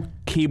whole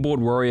keyboard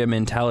warrior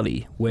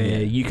mentality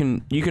where you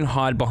can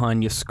hide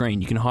behind your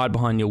screen, you can hide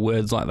behind your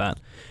words like that.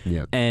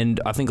 Yeah. And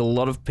I think a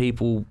lot of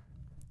people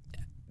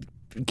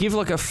give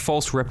like a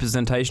false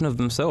representation of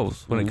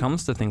themselves when it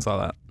comes to things like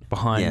that.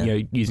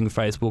 Behind using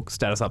Facebook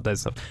status updates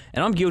stuff,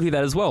 and I'm guilty of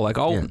that as well. Like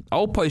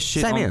I'll post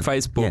shit on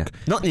Facebook. Yeah.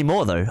 Not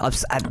anymore though.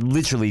 I've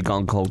literally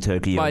gone cold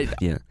turkey. I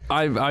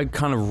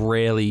kind of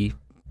rarely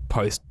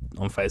post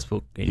on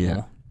Facebook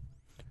anymore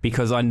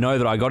because I know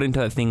that I got into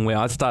that thing where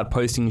I'd start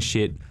posting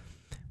shit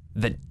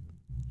that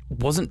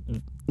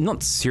wasn't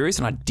not serious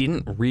and I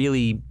didn't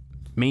really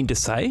mean to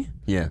say.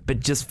 Yeah.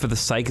 But just for the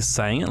sake of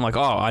saying it, like,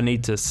 oh, I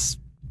need to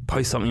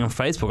post something on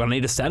Facebook. I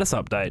need a status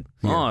update.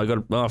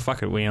 Yeah.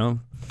 Fuck it.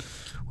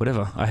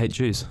 Whatever. I hate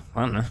Jews.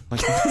 I don't know.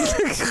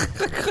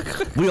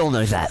 We all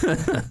know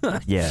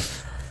that. Yeah.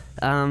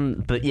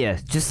 But yeah,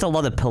 just a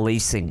lot of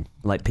policing.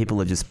 Like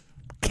people are just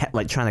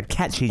trying to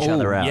catch each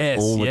other out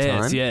all the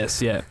time. Yes.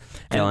 And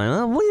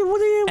what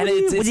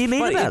do you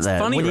mean about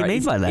that? What do you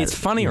mean by that? It's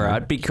funny,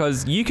 right?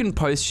 Because you can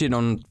post shit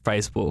on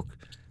Facebook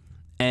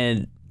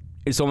and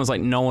it's almost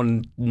like no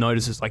one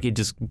notices. Like it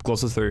just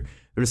glosses through.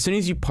 But as soon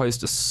as you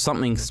post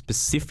something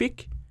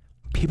specific,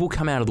 people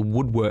come out of the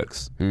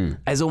woodworks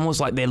as almost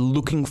like they're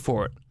looking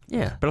for it.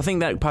 Yeah. But I think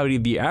that part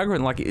of the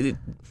algorithm, like,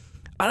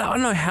 I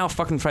don't know how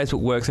fucking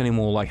Facebook works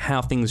anymore, like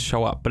how things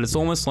show up, but it's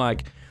almost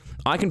like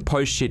I can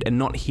post shit and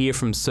not hear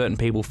from certain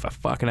people for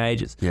fucking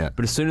ages. Yeah.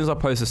 But as soon as I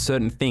post a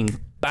certain thing,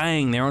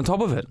 bang, they're on top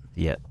of it.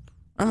 Yeah.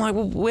 I'm like,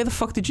 well, where the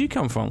fuck did you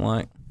come from?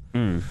 Like,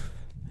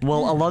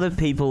 well, a lot of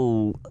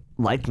people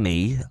like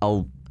me,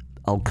 I'll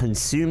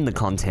consume the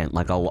content.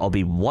 Like I'll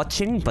be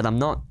watching, but I'm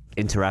not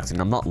interacting,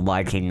 I'm not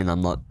liking, and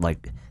I'm not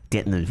like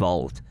getting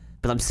involved,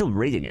 but I'm still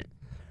reading it.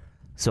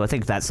 So I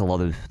think that's a lot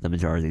of the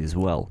majority as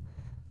well.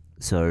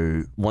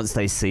 So once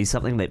they see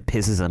something that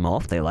pisses them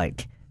off, they're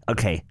like,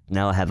 okay,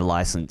 now I have a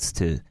license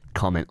to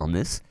comment on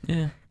this.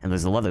 Yeah. And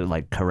there's a lot of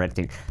like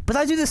correcting, but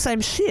I do the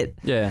same shit.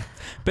 Yeah.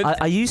 But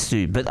I used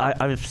to, but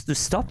I've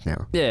just stopped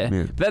now.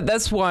 Yeah.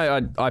 That's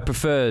why I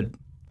prefer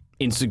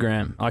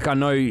Instagram. Like I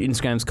know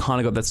Instagram's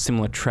kind of got that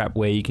similar trap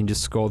where you can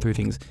just scroll through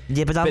things.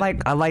 Yeah, but I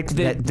like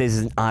that there's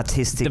an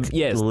artistic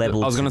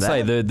level. I was going to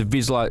say the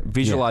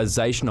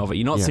visualization of it.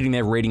 You're not sitting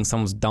there reading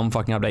someone's dumb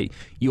fucking update.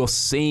 You're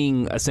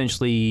seeing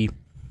essentially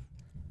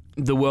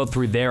the world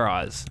through their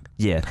eyes.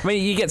 Yeah. I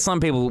mean, you get some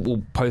people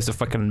will post a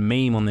fucking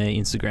meme on their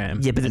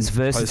Instagram. Yeah, but it's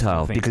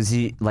versatile because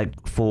you like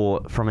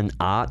from an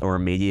art or a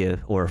media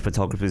or a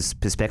photographer's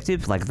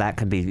perspective, like that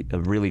can be a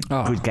really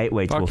good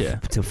gateway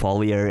to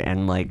folio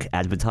and like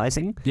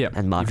advertising. Yeah.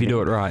 And marketing. If you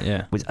do it right,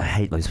 yeah. Which I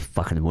hate those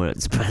fucking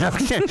words,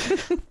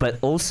 but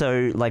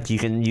also like you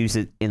can use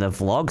it in a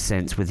vlog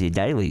sense with your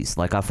dailies.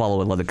 Like I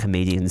follow a lot of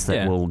comedians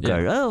that will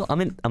go,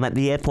 I'm at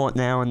the airport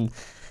now and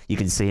you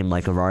can see him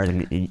like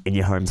arriving in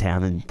your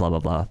hometown and blah, blah,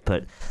 blah.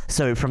 But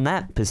so from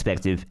that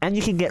perspective, and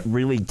you can get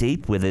really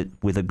deep with it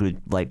with a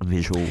good like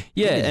visual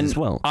image as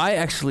well. I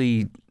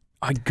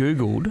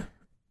Googled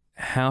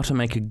how to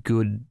make a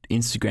good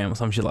Instagram or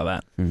some shit like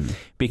that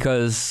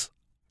because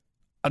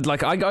I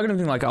got a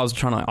thing like I was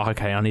trying to,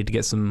 I need to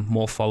get some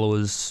more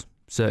followers.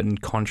 Certain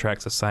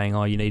contracts are saying,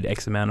 you need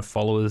X amount of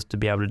followers to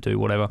be able to do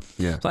whatever.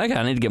 Yeah. So I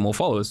need to get more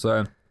followers.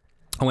 So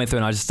I went through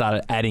and I just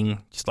started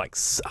adding just like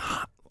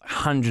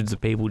hundreds of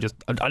people. Just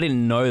I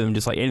didn't know them.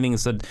 Just like anything that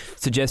said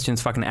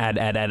suggestions, fucking add.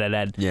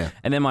 Yeah.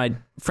 And then my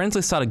friends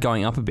list started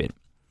going up a bit.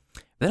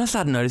 Then I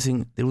started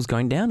noticing it was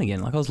going down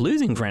again. Like I was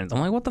losing friends. I'm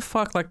like, what the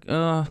fuck? Like,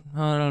 I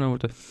don't know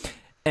what to.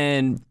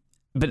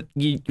 But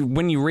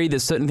when you read,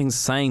 there's certain things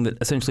saying that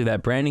essentially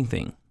that branding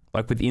thing.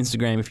 Like with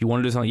Instagram, if you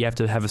want to do something, you have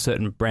to have a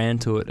certain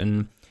brand to it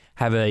and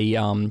have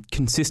a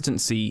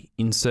consistency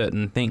in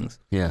certain things.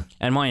 Yeah.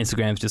 And my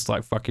Instagram's just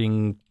like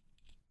fucking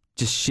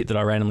just shit that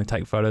I randomly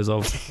take photos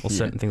of or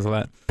certain things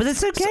like that. But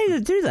it's okay to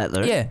do that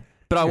though. Yeah.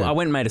 But I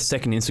went and made a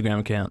second Instagram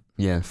account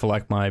for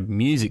like my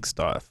music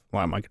stuff,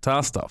 like my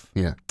guitar stuff.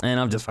 Yeah. And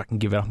I've just fucking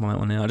given up on that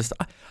one now.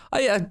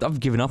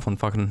 I've given up on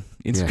fucking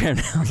Instagram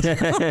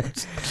now.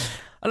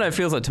 I don't know, it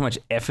feels like too much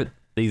effort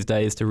these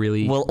days to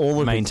really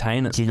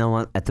maintain it. Do you know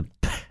what?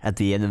 At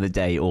the end of the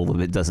day, all of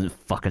it doesn't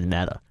fucking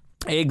matter.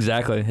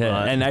 Exactly. Yeah.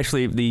 Right. And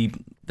actually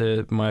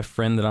my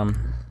friend that I'm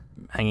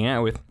hanging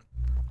out with,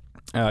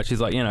 she's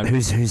like, you know,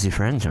 who's your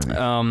friend, Johnny?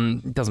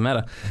 It doesn't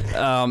matter.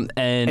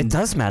 And it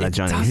does matter,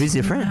 Johnny. Who's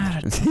your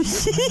friend?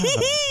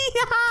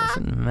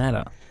 Doesn't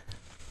matter.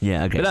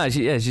 Yeah, okay. But no,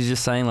 she's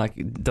just saying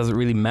like, does it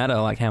really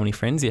matter like how many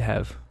friends you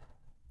have?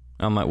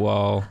 I'm like,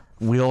 well,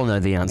 we all know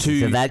the answer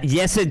to that.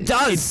 Yes, it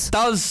does. It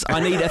does. I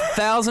need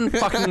 1,000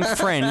 fucking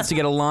friends to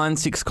get a Line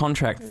 6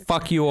 contract.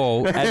 Fuck you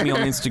all. Add me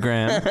on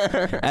Instagram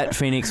at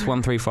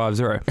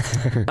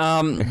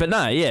Phoenix1350. But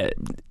no, yeah.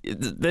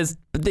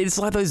 It's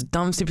like those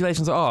dumb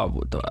stipulations.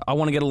 Oh, I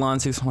want to get a Line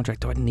 6 contract.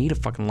 Do I need a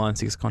fucking Line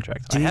 6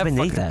 contract? Do you even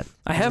need that?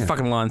 I have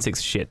fucking Line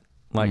 6 shit.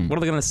 Like, what are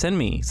they going to send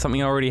me?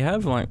 Something I already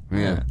have? Like,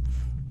 yeah.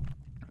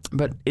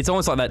 But it's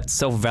almost like that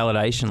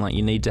self-validation, like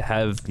you need to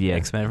have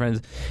X amount of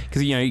friends.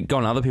 Because, you know, you go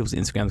on other people's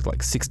Instagrams with like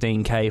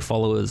 16K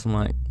followers. I'm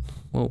like,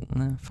 well,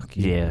 no, fuck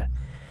you. Yeah.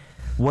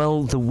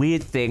 Well, the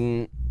weird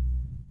thing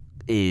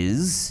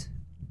is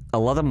a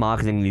lot of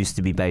marketing used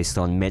to be based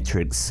on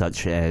metrics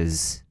such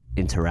as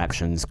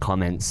interactions,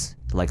 comments.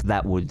 Like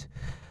that would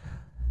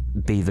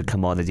be the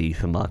commodity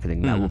for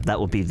marketing. That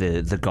would be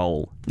the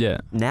goal. Yeah.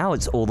 Now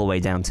it's all the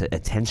way down to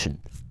attention.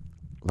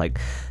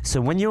 Like,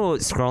 so when you're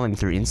scrolling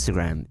through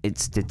Instagram,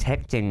 it's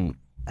detecting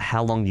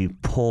how long you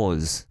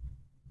pause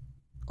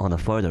on a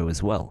photo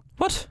as well.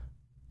 What?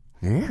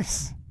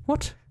 Yes.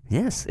 What?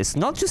 Yes. It's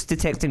not just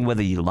detecting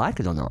whether you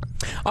like it or not.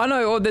 I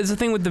know. There's a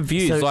thing with the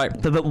views. So,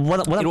 like, but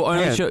what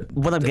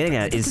I'm getting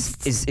at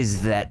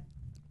is that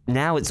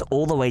now it's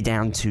all the way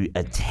down to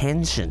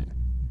attention.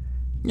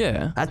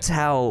 Yeah. That's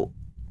how.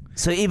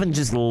 So even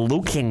just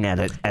looking at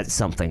it at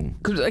something,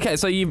 okay,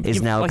 so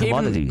is now like a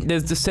commodity.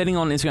 There's the setting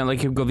on Instagram,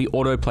 like you've got the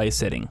autoplay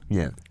setting.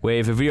 Yeah. Where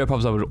if a video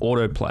pops up, it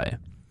autoplay,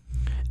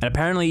 and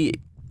apparently,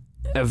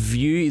 a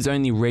view is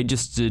only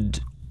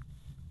registered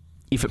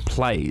if it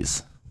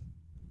plays.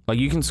 Like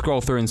you can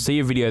scroll through and see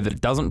a video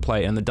that doesn't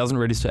play and that doesn't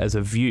register as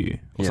a view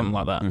or something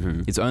like that.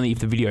 Mm-hmm. It's only if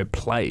the video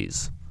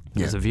plays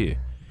as a view.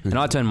 And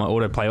I turned my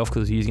autoplay off because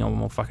I was using all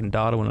my fucking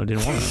data when I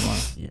didn't want it.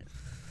 Like, yeah.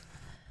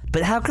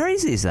 But how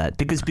crazy is that?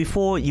 Because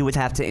before you would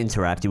have to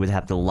interact, you would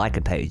have to like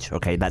a page.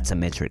 Okay, that's a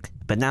metric.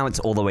 But now it's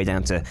all the way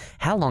down to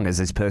how long has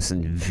this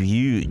person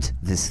viewed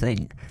this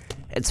thing?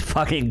 It's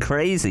fucking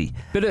crazy.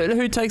 But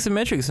who takes the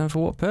metrics and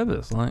for what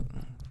purpose? Like,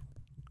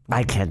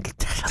 I can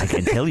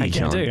tell you,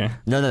 John.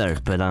 No.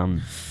 But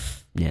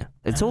yeah,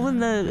 it's all in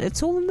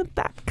the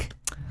back.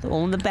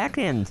 All in the back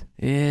end.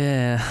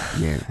 Yeah.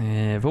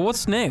 But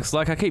what's next?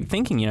 Like I keep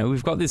thinking, you know,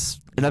 we've got this.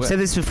 And I've said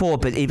this before,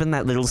 but even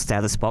that little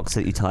status box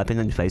that you type in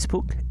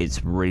Facebook,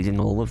 it's reading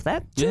all of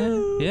that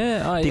too.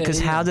 Yeah. Because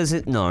how does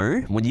it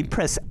know when you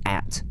press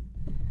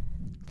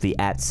the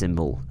 @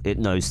 symbol? It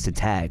knows to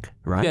tag,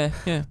 right?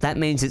 Yeah. That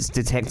means it's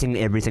detecting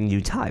everything you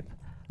type.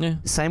 Yeah.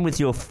 Same with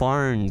your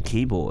phone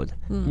keyboard.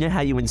 You know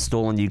how you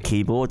install a new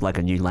keyboard, like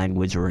a new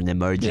language or an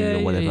emoji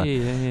or whatever?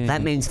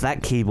 That means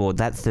that keyboard,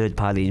 that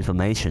third-party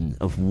information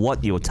of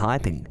what you're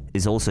typing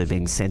is also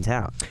being sent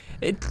out.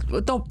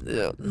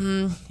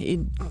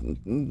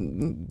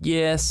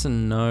 Yes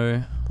and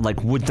no.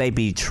 Like, would they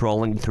be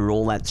trolling through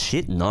all that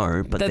shit?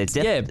 No, but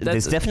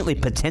there's definitely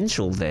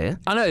potential there.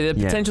 I know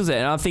the potential's there,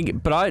 and I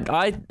think, but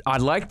I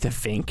like to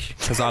think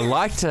because I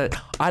like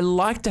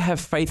to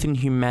have faith in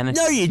humanity.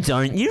 No, you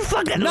don't. You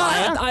fucking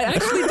liar. I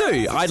actually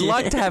do. I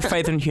like to have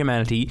faith in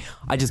humanity.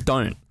 I just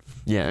don't.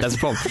 Yeah, that's the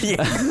problem.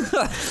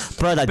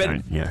 But I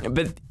don't. Yeah,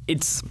 but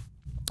it's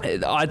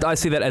I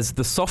see that as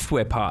the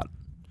software part.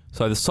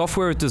 So the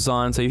software is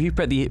designed, so if you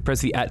press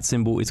the @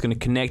 symbol, it's going to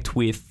connect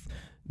with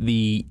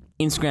the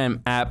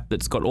Instagram app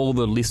that's got all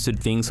the listed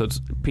things. So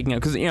it's picking up,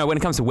 because, you know, when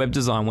it comes to web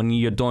design,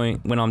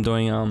 when I'm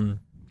doing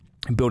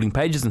building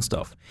pages and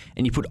stuff,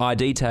 and you put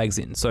ID tags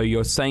in, so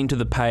you're saying to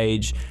the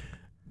page,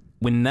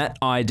 when that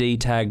ID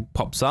tag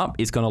pops up,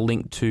 it's going to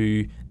link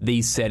to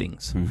these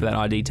settings for that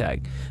ID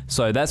tag.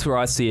 So that's where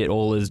I see it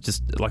all as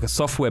just like a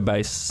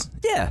software-based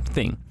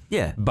thing.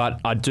 Yeah. But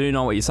I do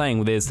know what you're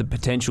saying. There's the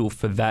potential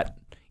for that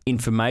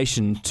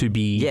information to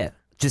be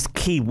just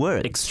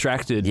keywords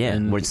extracted,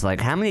 where it's like,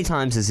 how many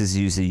times does this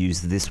user use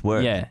this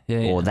word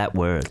or that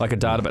word, like a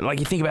data, but like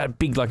you think about a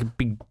big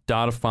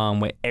data farm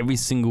where every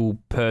single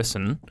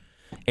person,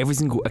 every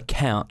single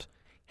account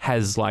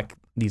has like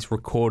these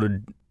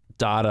recorded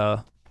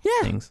data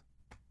things.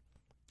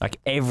 Like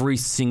every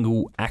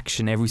single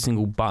action, every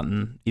single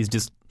button is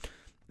just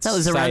That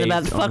was around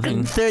about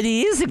fucking 30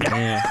 years ago.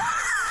 Yeah.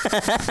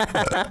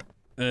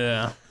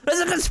 Yeah. There's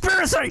a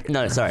conspiracy!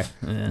 No, sorry.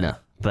 Yeah. No.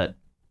 But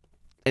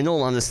in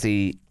all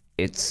honesty,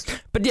 it's...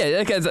 But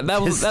yeah, okay, that's what I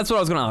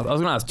was going to ask. I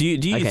was going to ask, do you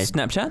use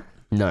Snapchat?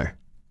 No.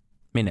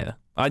 Me neither.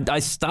 I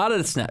started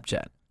a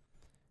Snapchat,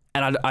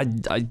 and I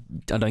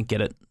don't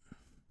get it.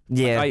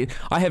 Yeah.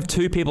 I have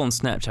two people on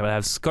Snapchat. I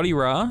have Scotty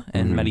Ra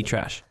and Matty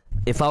Trash.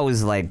 If I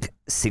was like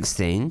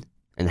 16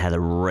 and had a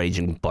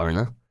raging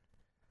boner...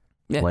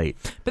 Yeah. Wait,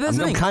 but that's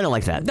I'm kind of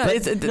like that. No,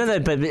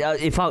 but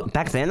if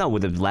back then I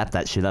would have lapped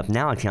that shit up.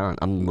 Now I can't.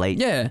 I'm late.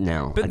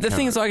 Now. But the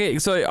thing is,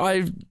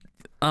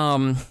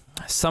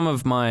 some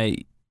of my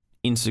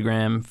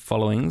Instagram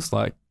followings,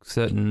 like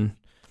certain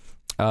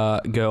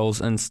girls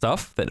and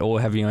stuff that all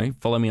have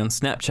follow me on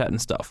Snapchat and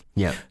stuff.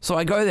 Yeah. So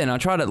I go there and I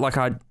try to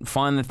I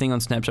find the thing on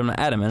Snapchat and I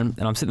add them and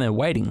I'm sitting there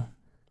waiting,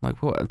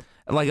 like what?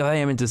 Like are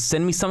they meant to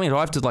send me something? Or do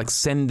I have to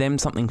send them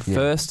something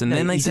first and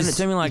then they send it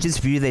to me? Like you just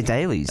view their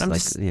dailies.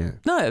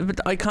 No, but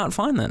I can't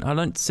find that. I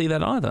don't see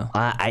that either.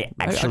 I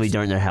actually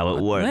don't know how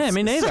it works. Yeah,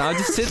 me neither. I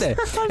just sit there.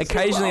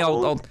 Occasionally,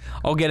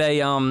 I'll get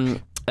a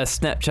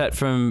Snapchat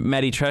from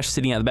Matty Trash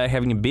sitting out the back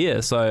having a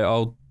beer. So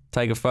I'll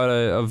take a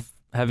photo of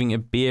having a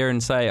beer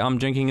and say I'm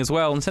drinking as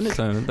well and send it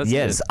to him. That's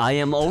it. I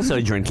am also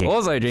drinking.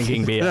 Also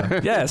drinking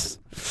beer. Yes.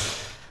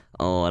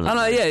 Oh, I don't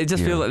know. Yeah, it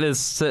just feels like there's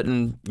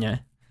certain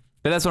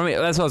But that's what I mean.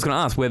 That's what I was going to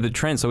ask. Where the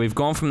trend? So we've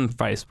gone from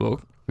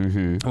Facebook.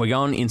 Mm-hmm. We go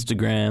on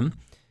Instagram.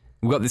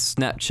 We've got this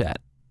Snapchat.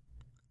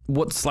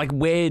 What's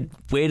where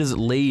does it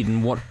lead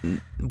and what?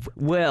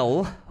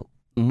 Well,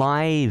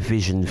 my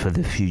vision for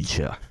the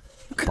future.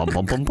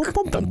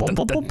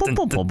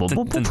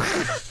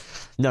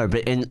 No,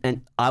 but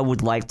and I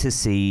would like to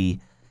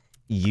see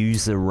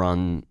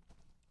user-run,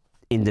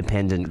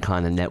 independent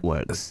kind of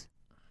networks.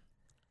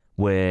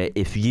 Where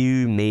if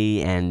you,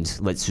 me, and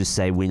let's just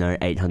say we know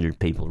 800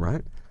 people,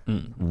 right?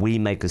 We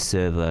make a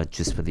server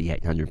just for the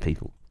 800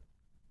 people.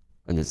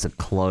 And it's a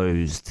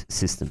closed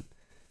system.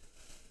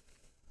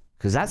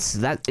 Because that's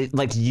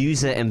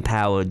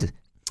user-empowered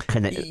I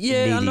know what you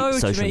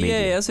mean.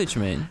 media. Yeah, I see what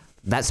you mean.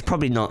 That's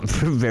probably not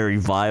very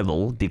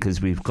viable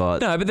because we've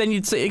got... No, but then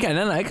you'd see...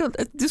 Okay,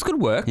 this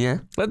could work. Yeah.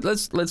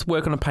 Let's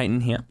work on a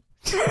painting here.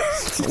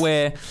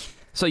 Where...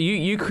 So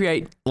you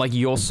create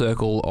your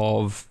circle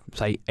of,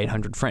 say,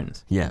 800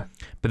 friends. Yeah.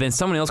 But then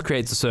someone else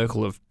creates a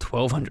circle of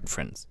 1,200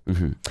 friends.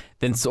 Mm-hmm.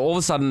 Then so all of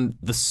a sudden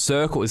the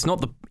circle, it's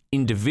not the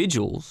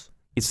individuals,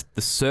 it's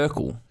the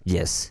circle.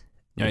 Yes.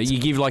 You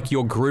give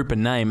your group a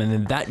name and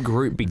then that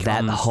group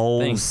becomes... That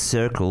whole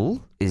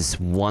circle is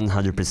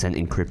 100%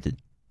 encrypted.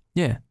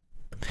 Yeah.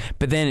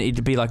 But then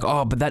it'd be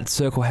but that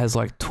circle has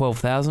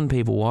 12,000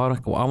 people. I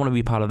want to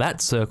be part of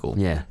that circle.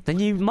 Yeah. Then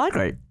you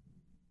migrate.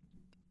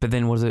 But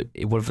then what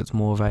if it's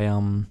more of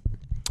a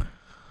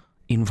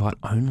invite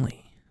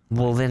only?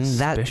 Well, then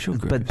special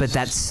groups. But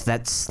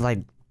that's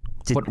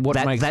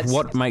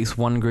what makes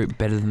one group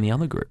better than the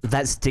other group?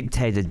 That's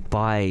dictated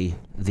by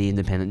the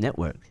independent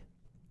network.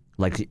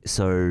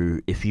 So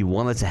if you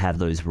wanted to have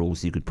those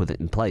rules, you could put it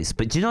in place.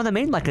 But do you know what I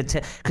mean?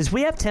 Because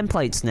we have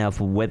templates now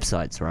for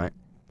websites, right?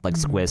 Like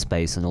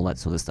Squarespace and all that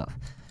sort of stuff.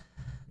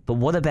 But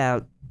what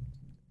about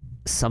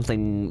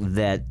something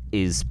that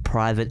is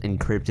private,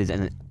 encrypted,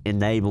 and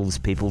enables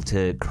people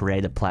to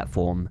create a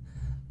platform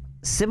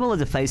similar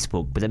to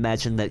Facebook, but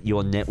imagine that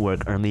your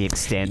network only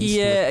extends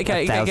to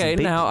 1,000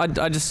 people. Now, I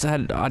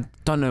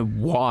don't know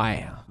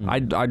why. I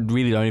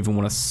really don't even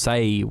want to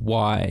say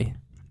why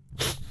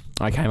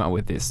I came up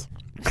with this.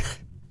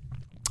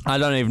 I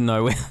don't even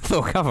know where the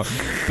thought cover.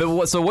 But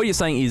what you're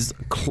saying is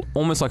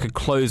almost like a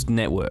closed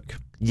network.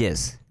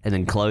 Yes, an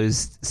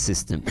enclosed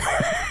system.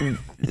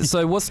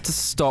 So what's to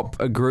stop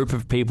a group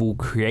of people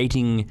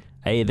creating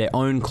their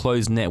own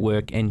closed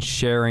network and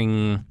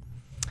sharing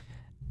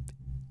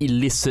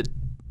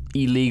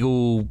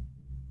illegal...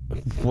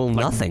 Well,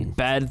 nothing.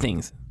 Bad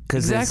things.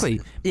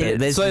 Exactly.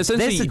 There's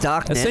a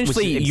dark net.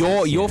 Essentially,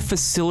 you're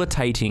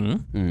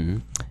facilitating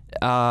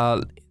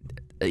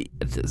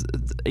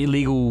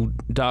illegal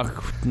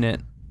dark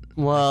net.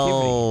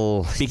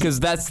 Well, because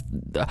that's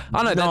what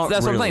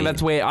I'm saying.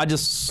 That's where I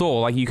just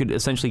saw you could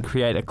essentially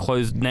create a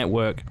closed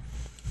network.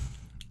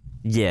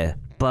 Yeah,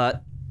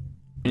 but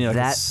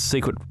that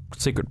secret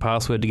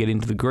password to get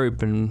into the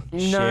group and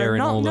share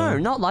and all that. No,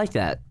 not like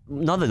that.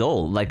 Not at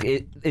all.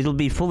 It'll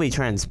be fully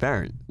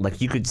transparent.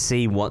 You could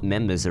see what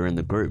members are in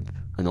the group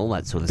and all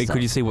that sort of stuff.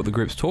 Could you see what the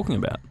group's talking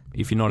about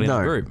if you're not in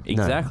the group?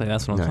 Exactly,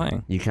 that's what I'm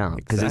saying. You can't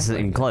because it's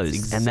enclosed.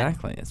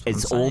 Exactly, and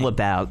it's all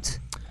about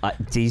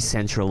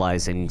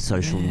decentralizing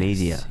social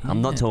media.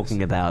 I'm not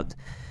talking about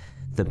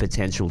the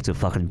potential to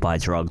fucking buy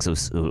drugs or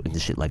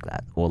shit like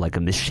that, or a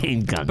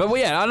machine gun. But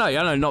I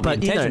know, not the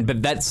intention,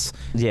 but that's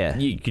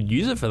you could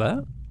use it for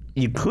that.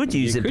 You could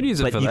use it, for you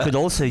that. could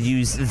also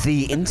use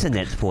the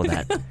internet for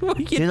that. Do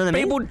you know what I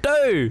mean? People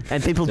do.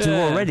 And people do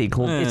already.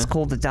 It's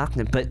called the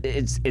darknet, but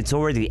it's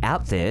already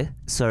out there.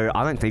 So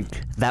I don't think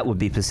that would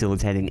be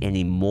facilitating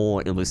any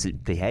more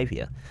illicit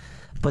behavior.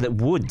 But it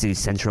would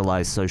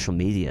decentralize social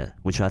media,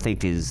 which I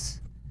think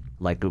is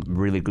like a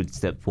really good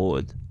step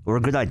forward, or a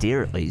good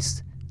idea at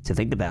least to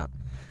think about.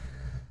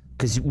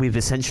 Because we've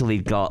essentially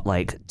got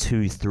like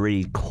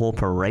 2-3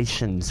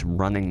 corporations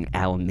running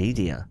our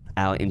media,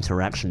 our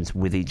interactions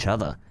with each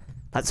other.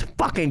 That's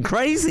fucking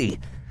crazy.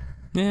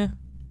 Yeah.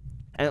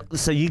 And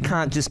so you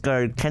can't just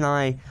go,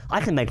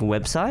 I can make a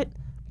website,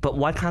 but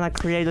why can't I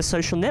create a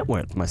social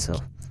network myself?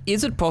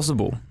 Is it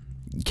possible?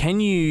 Can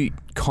you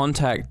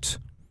contact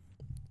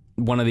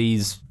one of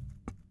these,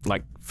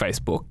 like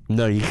Facebook?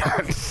 No, you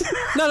can't.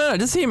 No,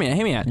 just hear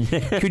me out.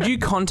 Could you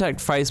contact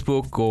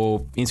Facebook or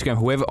Instagram,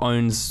 whoever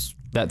owns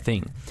that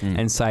thing,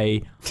 and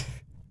say,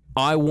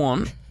 I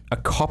want a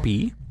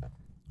copy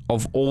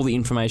of all the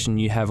information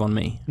you have on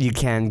me? You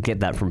can get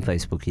that from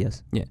Facebook,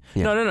 yes. Yeah.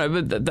 No,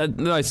 but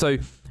no. So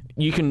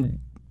you can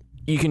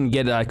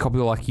get a copy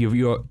of like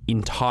your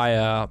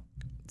entire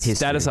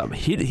status up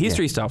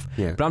history stuff.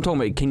 Yeah. But I'm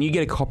talking about, can you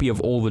get a copy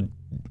of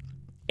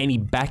any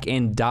back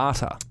end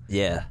data?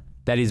 Yeah.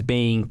 That is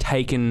being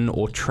taken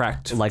or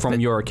tracked Like from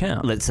your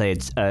account. Let's say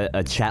it's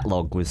a chat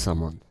log with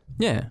someone.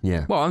 Yeah.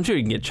 Yeah. Well, I'm sure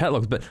you can get chat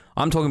logs, but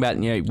I'm talking about,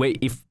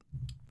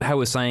 how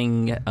we're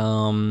saying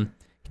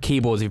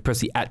keyboards, if you press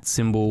the @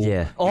 symbol,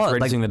 it's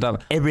registering the data.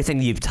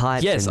 Everything you've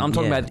typed. Yes, I'm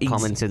talking about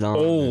commented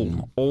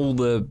on. all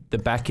the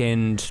back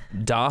end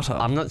data.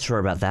 I'm not sure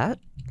about that.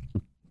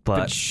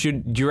 But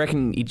do you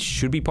reckon it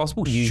should be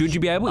possible? Should you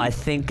be able? I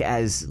think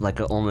as like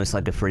almost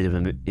like a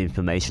freedom of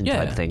information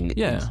type thing.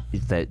 Yeah.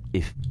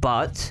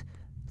 But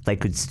they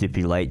could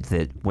stipulate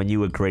that when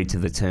you agreed to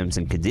the terms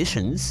and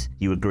conditions,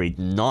 you agreed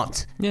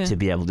not to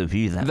be able to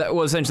view that.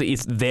 Well, essentially,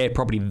 it's their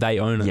property; they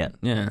own it.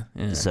 Yeah.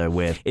 So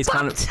it's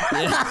kind of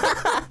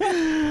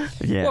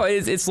Well,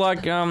 it's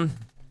like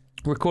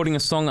recording a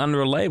song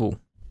under a label.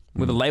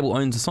 Where the label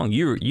owns a song.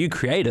 You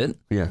create it,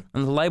 and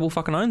the label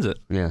fucking owns it.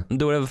 Yeah. And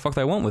do whatever the fuck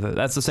they want with it.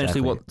 That's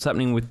essentially what's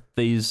happening with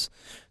these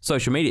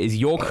social media, is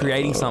you're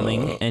creating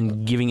something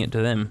and giving it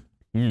to them.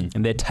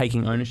 And they're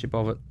taking ownership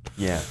of it.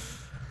 Yeah.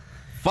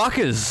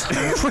 Fuckers.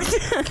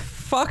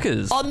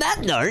 Fuckers. On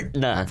that note,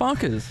 no.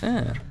 Fuckers,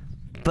 yeah.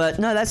 But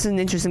no, that's an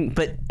interesting,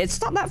 but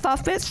it's not that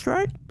far-fetched,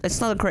 right?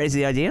 It's not a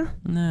crazy idea.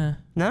 No.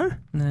 No?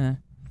 No.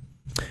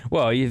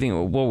 Well, you think,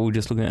 what we were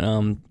just looking at,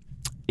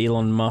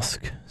 Elon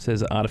Musk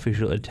says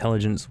artificial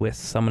intelligence, we're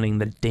summoning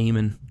the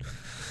demon.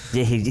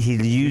 Yeah, he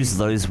used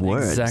those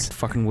words. Exact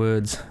fucking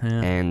words.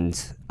 Yeah.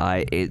 And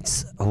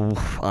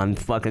I'm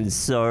fucking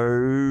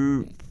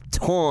so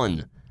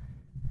torn.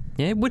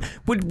 Yeah,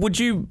 would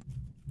you,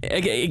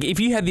 if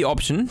you had the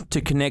option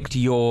to connect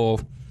your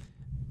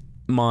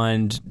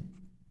mind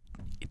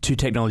to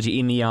technology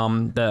in the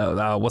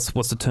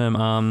what's the term,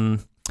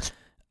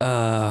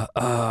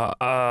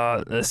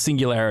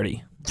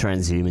 singularity,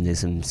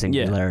 transhumanism,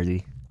 singularity.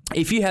 Yeah.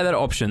 If you had that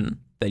option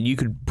that you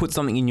could put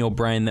something in your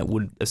brain that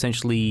would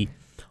essentially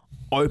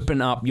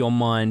open up your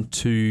mind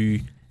to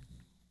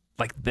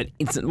like that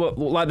instant,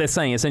 like they're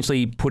saying,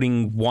 essentially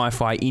putting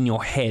Wi-Fi in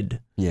your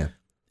head,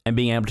 and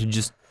being able to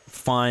just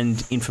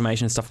find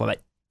information and stuff like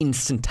that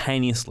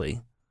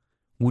instantaneously,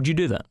 would you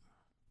do that?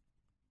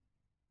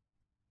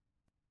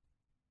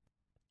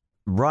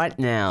 Right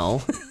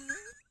now,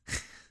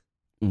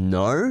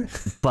 no.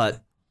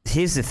 But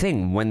here's the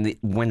thing: when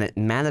it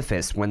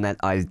manifests, when that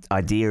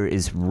idea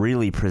is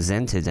really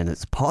presented and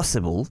it's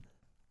possible,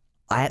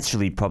 I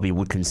actually probably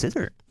would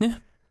consider it. Yeah.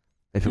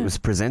 If it was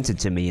presented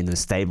to me in a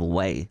stable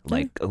way,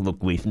 like,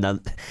 look, we've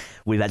ironed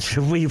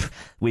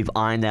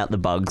out the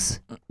bugs.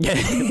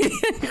 Yeah.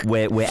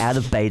 We're out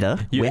of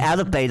beta. We're out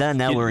of beta, and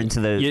now we're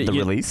into the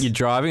release. You're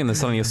driving, and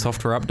there's suddenly a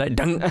software update.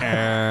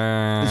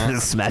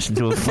 Smash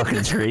into a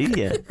fucking tree.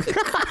 Yeah.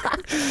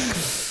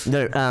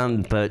 No.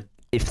 But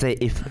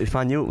if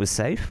I knew it was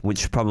safe,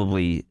 which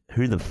probably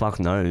who the fuck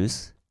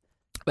knows.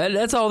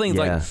 That's the whole thing.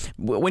 Yeah.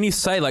 Like when you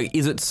say like,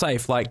 is it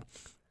safe? Like.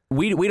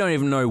 We don't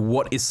even know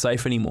what is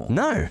safe anymore.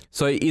 No.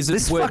 So is it...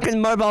 This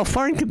fucking mobile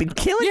phone could be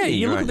killing you. Yeah,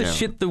 you look at the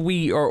shit that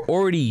we are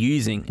already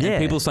using.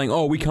 And people saying,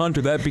 oh, we can't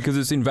do that because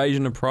it's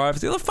invasion of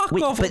privacy. The fuck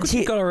off. Look what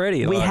you've got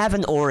already. We have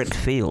an auric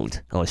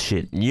field. Oh,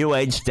 shit. New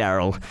age,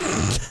 Darrell.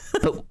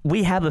 But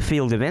we have a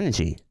field of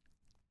energy.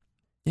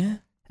 Yeah.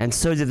 And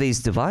so do these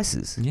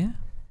devices. Yeah.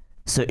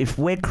 So if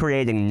we're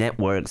creating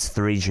networks,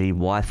 3G,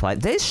 Wi-Fi,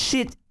 there's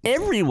shit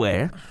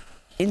everywhere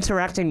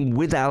interacting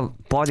with our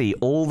body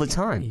all the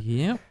time.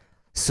 Yep.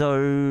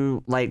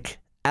 So, like,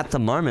 at the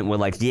moment, we're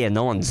like, yeah,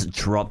 no one's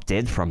dropped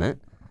dead from it.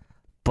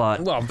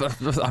 But... Well,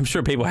 I'm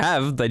sure people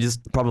have. They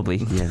just... Probably.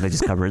 Yeah, they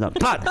just cover it up.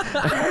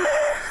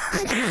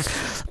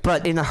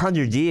 But in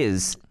 100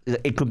 years,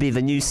 it could be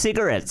the new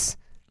cigarettes.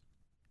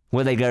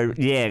 Where they go,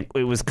 yeah,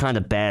 it was kind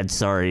of bad,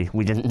 sorry.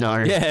 We didn't know.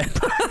 Yeah.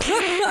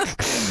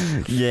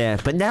 Yeah,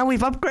 but now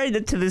we've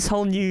upgraded to this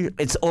whole new...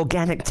 It's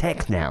organic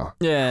tech now.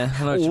 Yeah,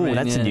 I know what you mean.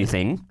 That's a new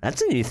thing.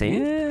 That's a new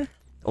thing. Yeah.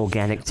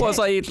 Organic tech. Well,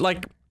 it's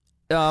like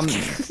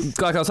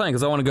like I was saying,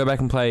 because I want to go back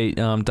and play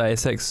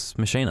Deus Ex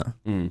Machina.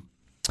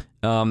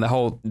 The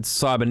whole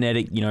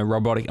cybernetic,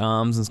 robotic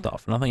arms and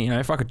stuff. And I think,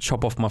 if I could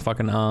chop off my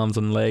fucking arms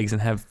and legs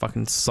and have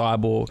fucking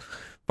cyborg,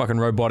 fucking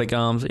robotic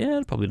arms, yeah,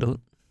 I'd probably do it.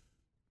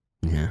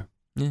 Yeah.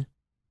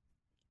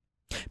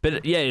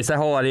 But yeah, it's that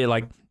whole idea,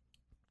 like,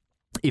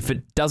 if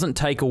it doesn't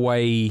take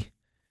away,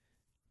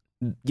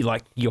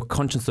 like, your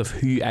conscience of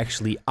who you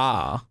actually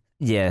are,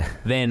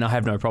 then I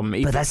have no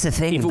problem. But that's the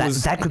thing.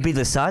 That could be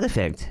the side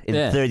effect. In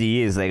 30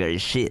 years, they go,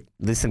 shit,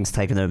 this thing's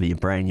taken over your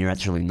brain. You're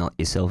actually not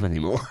yourself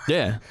anymore.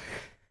 Yeah.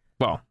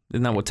 Well,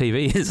 isn't that what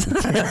TV is?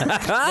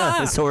 No,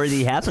 it's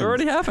already happened. It's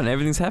already happened.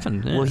 Everything's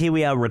happened. Yeah. Well, here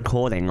we are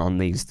recording on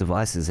these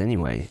devices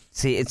anyway.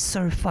 See, it's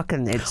so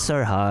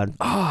hard.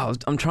 Oh,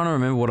 I'm trying to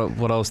remember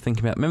what I was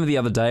thinking about. Remember the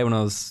other day when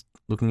I was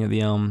looking at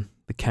the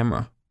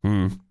camera?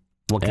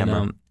 What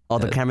camera?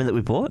 The camera that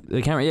we bought?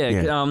 The camera,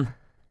 yeah.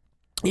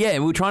 Yeah,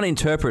 we were trying to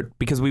interpret,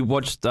 because we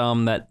watched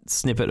that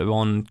snippet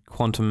on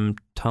quantum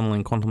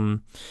tunneling,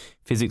 quantum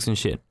physics and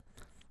shit.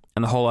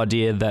 And the whole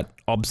idea that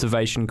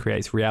observation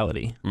creates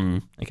reality.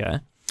 Okay.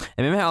 And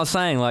remember how I was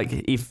saying, like,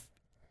 if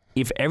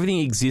everything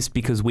exists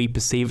because we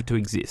perceive it to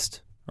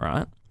exist,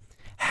 right?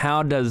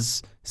 How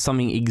does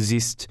something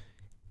exist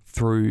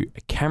through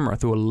a camera,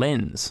 through a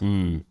lens?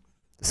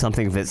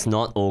 Something that's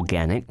not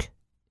organic.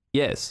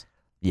 Yes.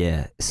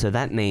 Yeah. So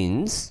that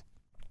means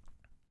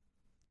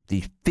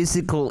the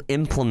physical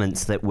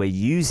implements that we're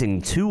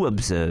using to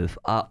observe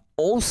are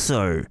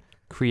also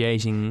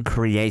creating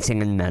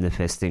and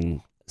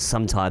manifesting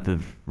some type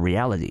of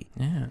reality.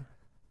 Yeah.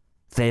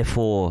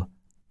 Therefore,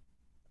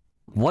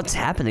 what's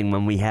happening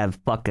when we have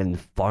fucking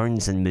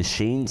phones and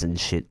machines and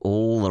shit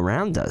all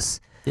around us?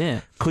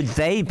 Yeah. Could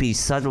they be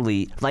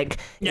subtly like?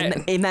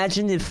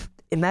 Imagine if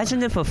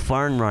a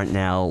phone right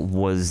now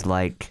was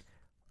like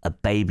a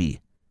baby.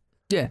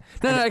 Yeah.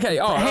 No. Okay.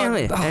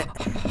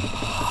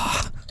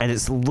 And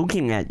it's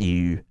looking at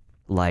you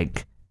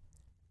like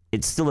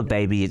it's still a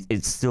baby.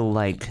 It's still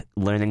like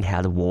learning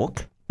how to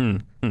walk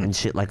and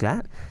shit like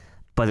that.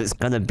 But it's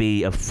going to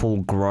be a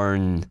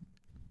full-grown,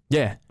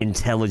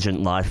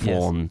 intelligent life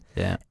form.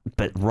 Yeah.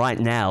 But right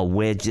now,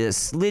 we're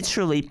just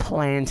literally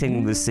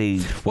planting the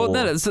seed for... Well,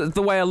 that's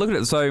the way I look at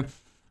it. So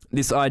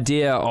this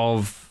idea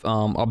of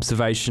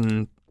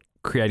observation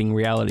creating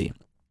reality.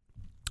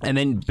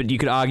 But you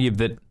could argue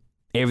that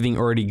everything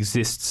already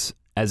exists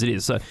as it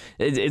is. So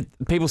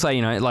people say,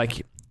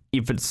 like,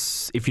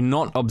 if you're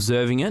not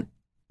observing it,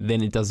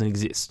 then it doesn't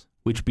exist.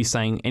 Which would be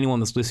saying anyone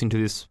that's listening to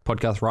this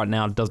podcast right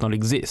now does not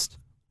exist.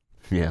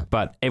 Yeah.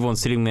 But everyone's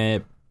sitting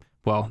there,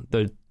 well,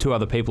 the two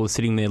other people are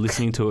sitting there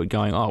listening to it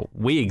going, oh,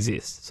 we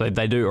exist. So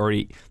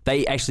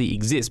they actually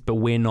exist, but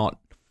we're not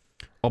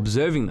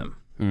observing them.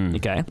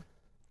 Okay?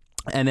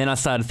 And then I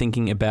started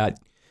thinking about,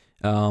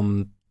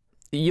 you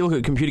look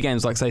at computer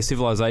games like, say,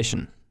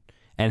 Civilization,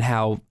 and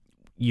how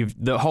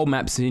the whole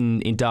map's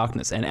in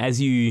darkness, and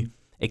as you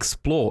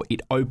explore,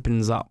 it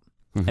opens up,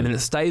 and then it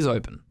stays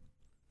open.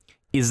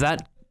 Is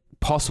that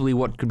possibly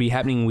what could be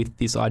happening with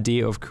this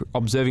idea of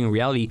observing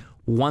reality?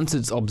 Once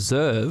it's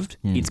observed,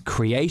 it's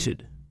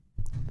created.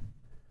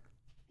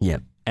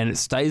 Yep. And it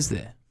stays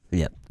there.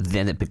 Yep.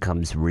 Then it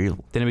becomes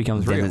real. Then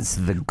it's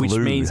the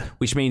glue.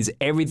 Which means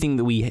everything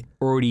that we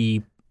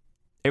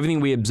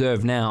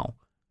observe now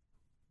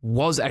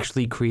was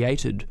actually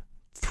created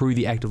through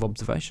the act of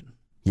observation.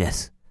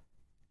 Yes.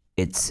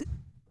 It's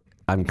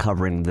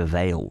uncovering the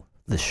veil,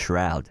 the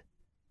shroud.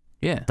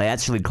 Yeah. They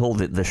actually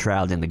called it the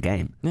shroud in the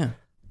game. Yeah.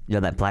 You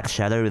know that black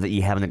shadow that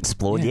you haven't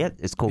explored yet?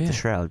 It's called the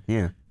shroud.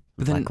 Yeah.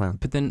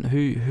 But then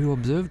who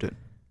observed it?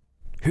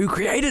 Who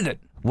created it?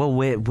 Well,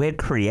 we're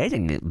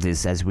creating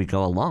this as we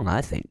go along, I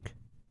think.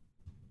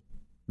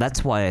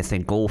 That's why I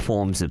think all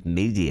forms of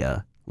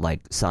media,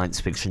 like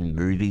science fiction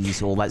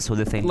movies, all that sort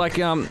of thing. Like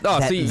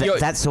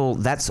that's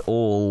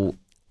all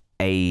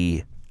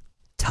a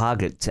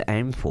target to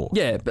aim for.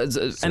 Yeah,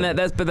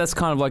 that's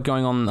kind of like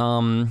going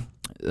on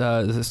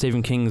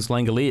Stephen King's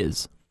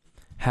Langoliers,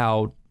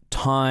 how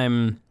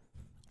time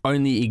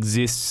only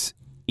exists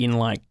in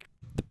like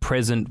the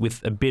present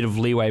with a bit of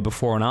leeway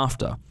before and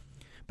after.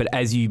 But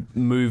as you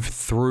move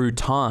through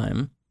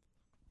time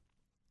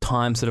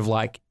sort of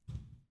like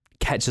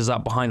catches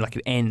up behind, like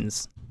it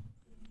ends.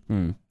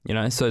 So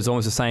it's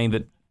almost a saying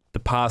that the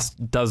past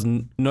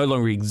no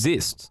longer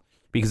exist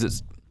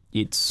because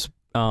it's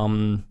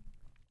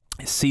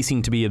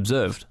ceasing to be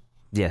observed.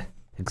 Yeah,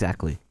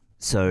 exactly.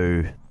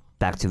 So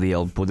back to the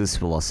old Buddhist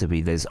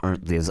philosophy, there's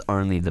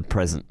only the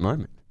present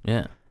moment.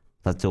 Yeah.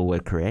 That's all we're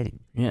creating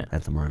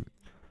at the moment.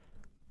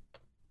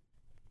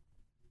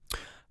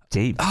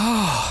 Deep.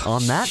 Oh,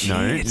 on that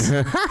note.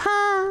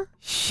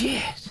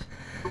 Shit.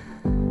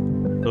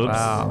 Oops.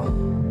 Wow.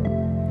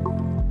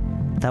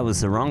 That was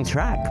the wrong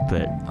track,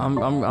 but I'm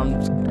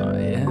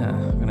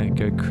gonna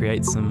go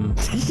create some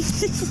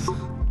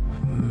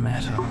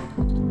matter.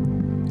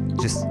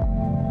 Just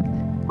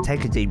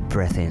take a deep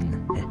breath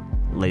in,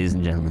 ladies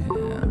and gentlemen.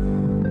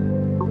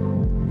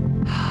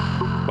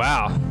 Yeah.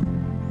 Wow.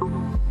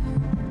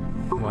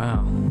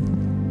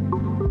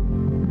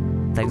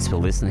 Thanks for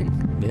listening.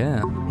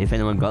 Yeah. If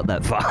anyone got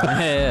that far.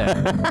 Yeah.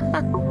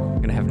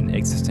 I'm gonna have an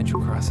existential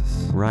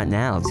crisis right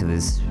now to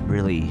this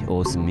really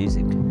awesome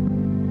music.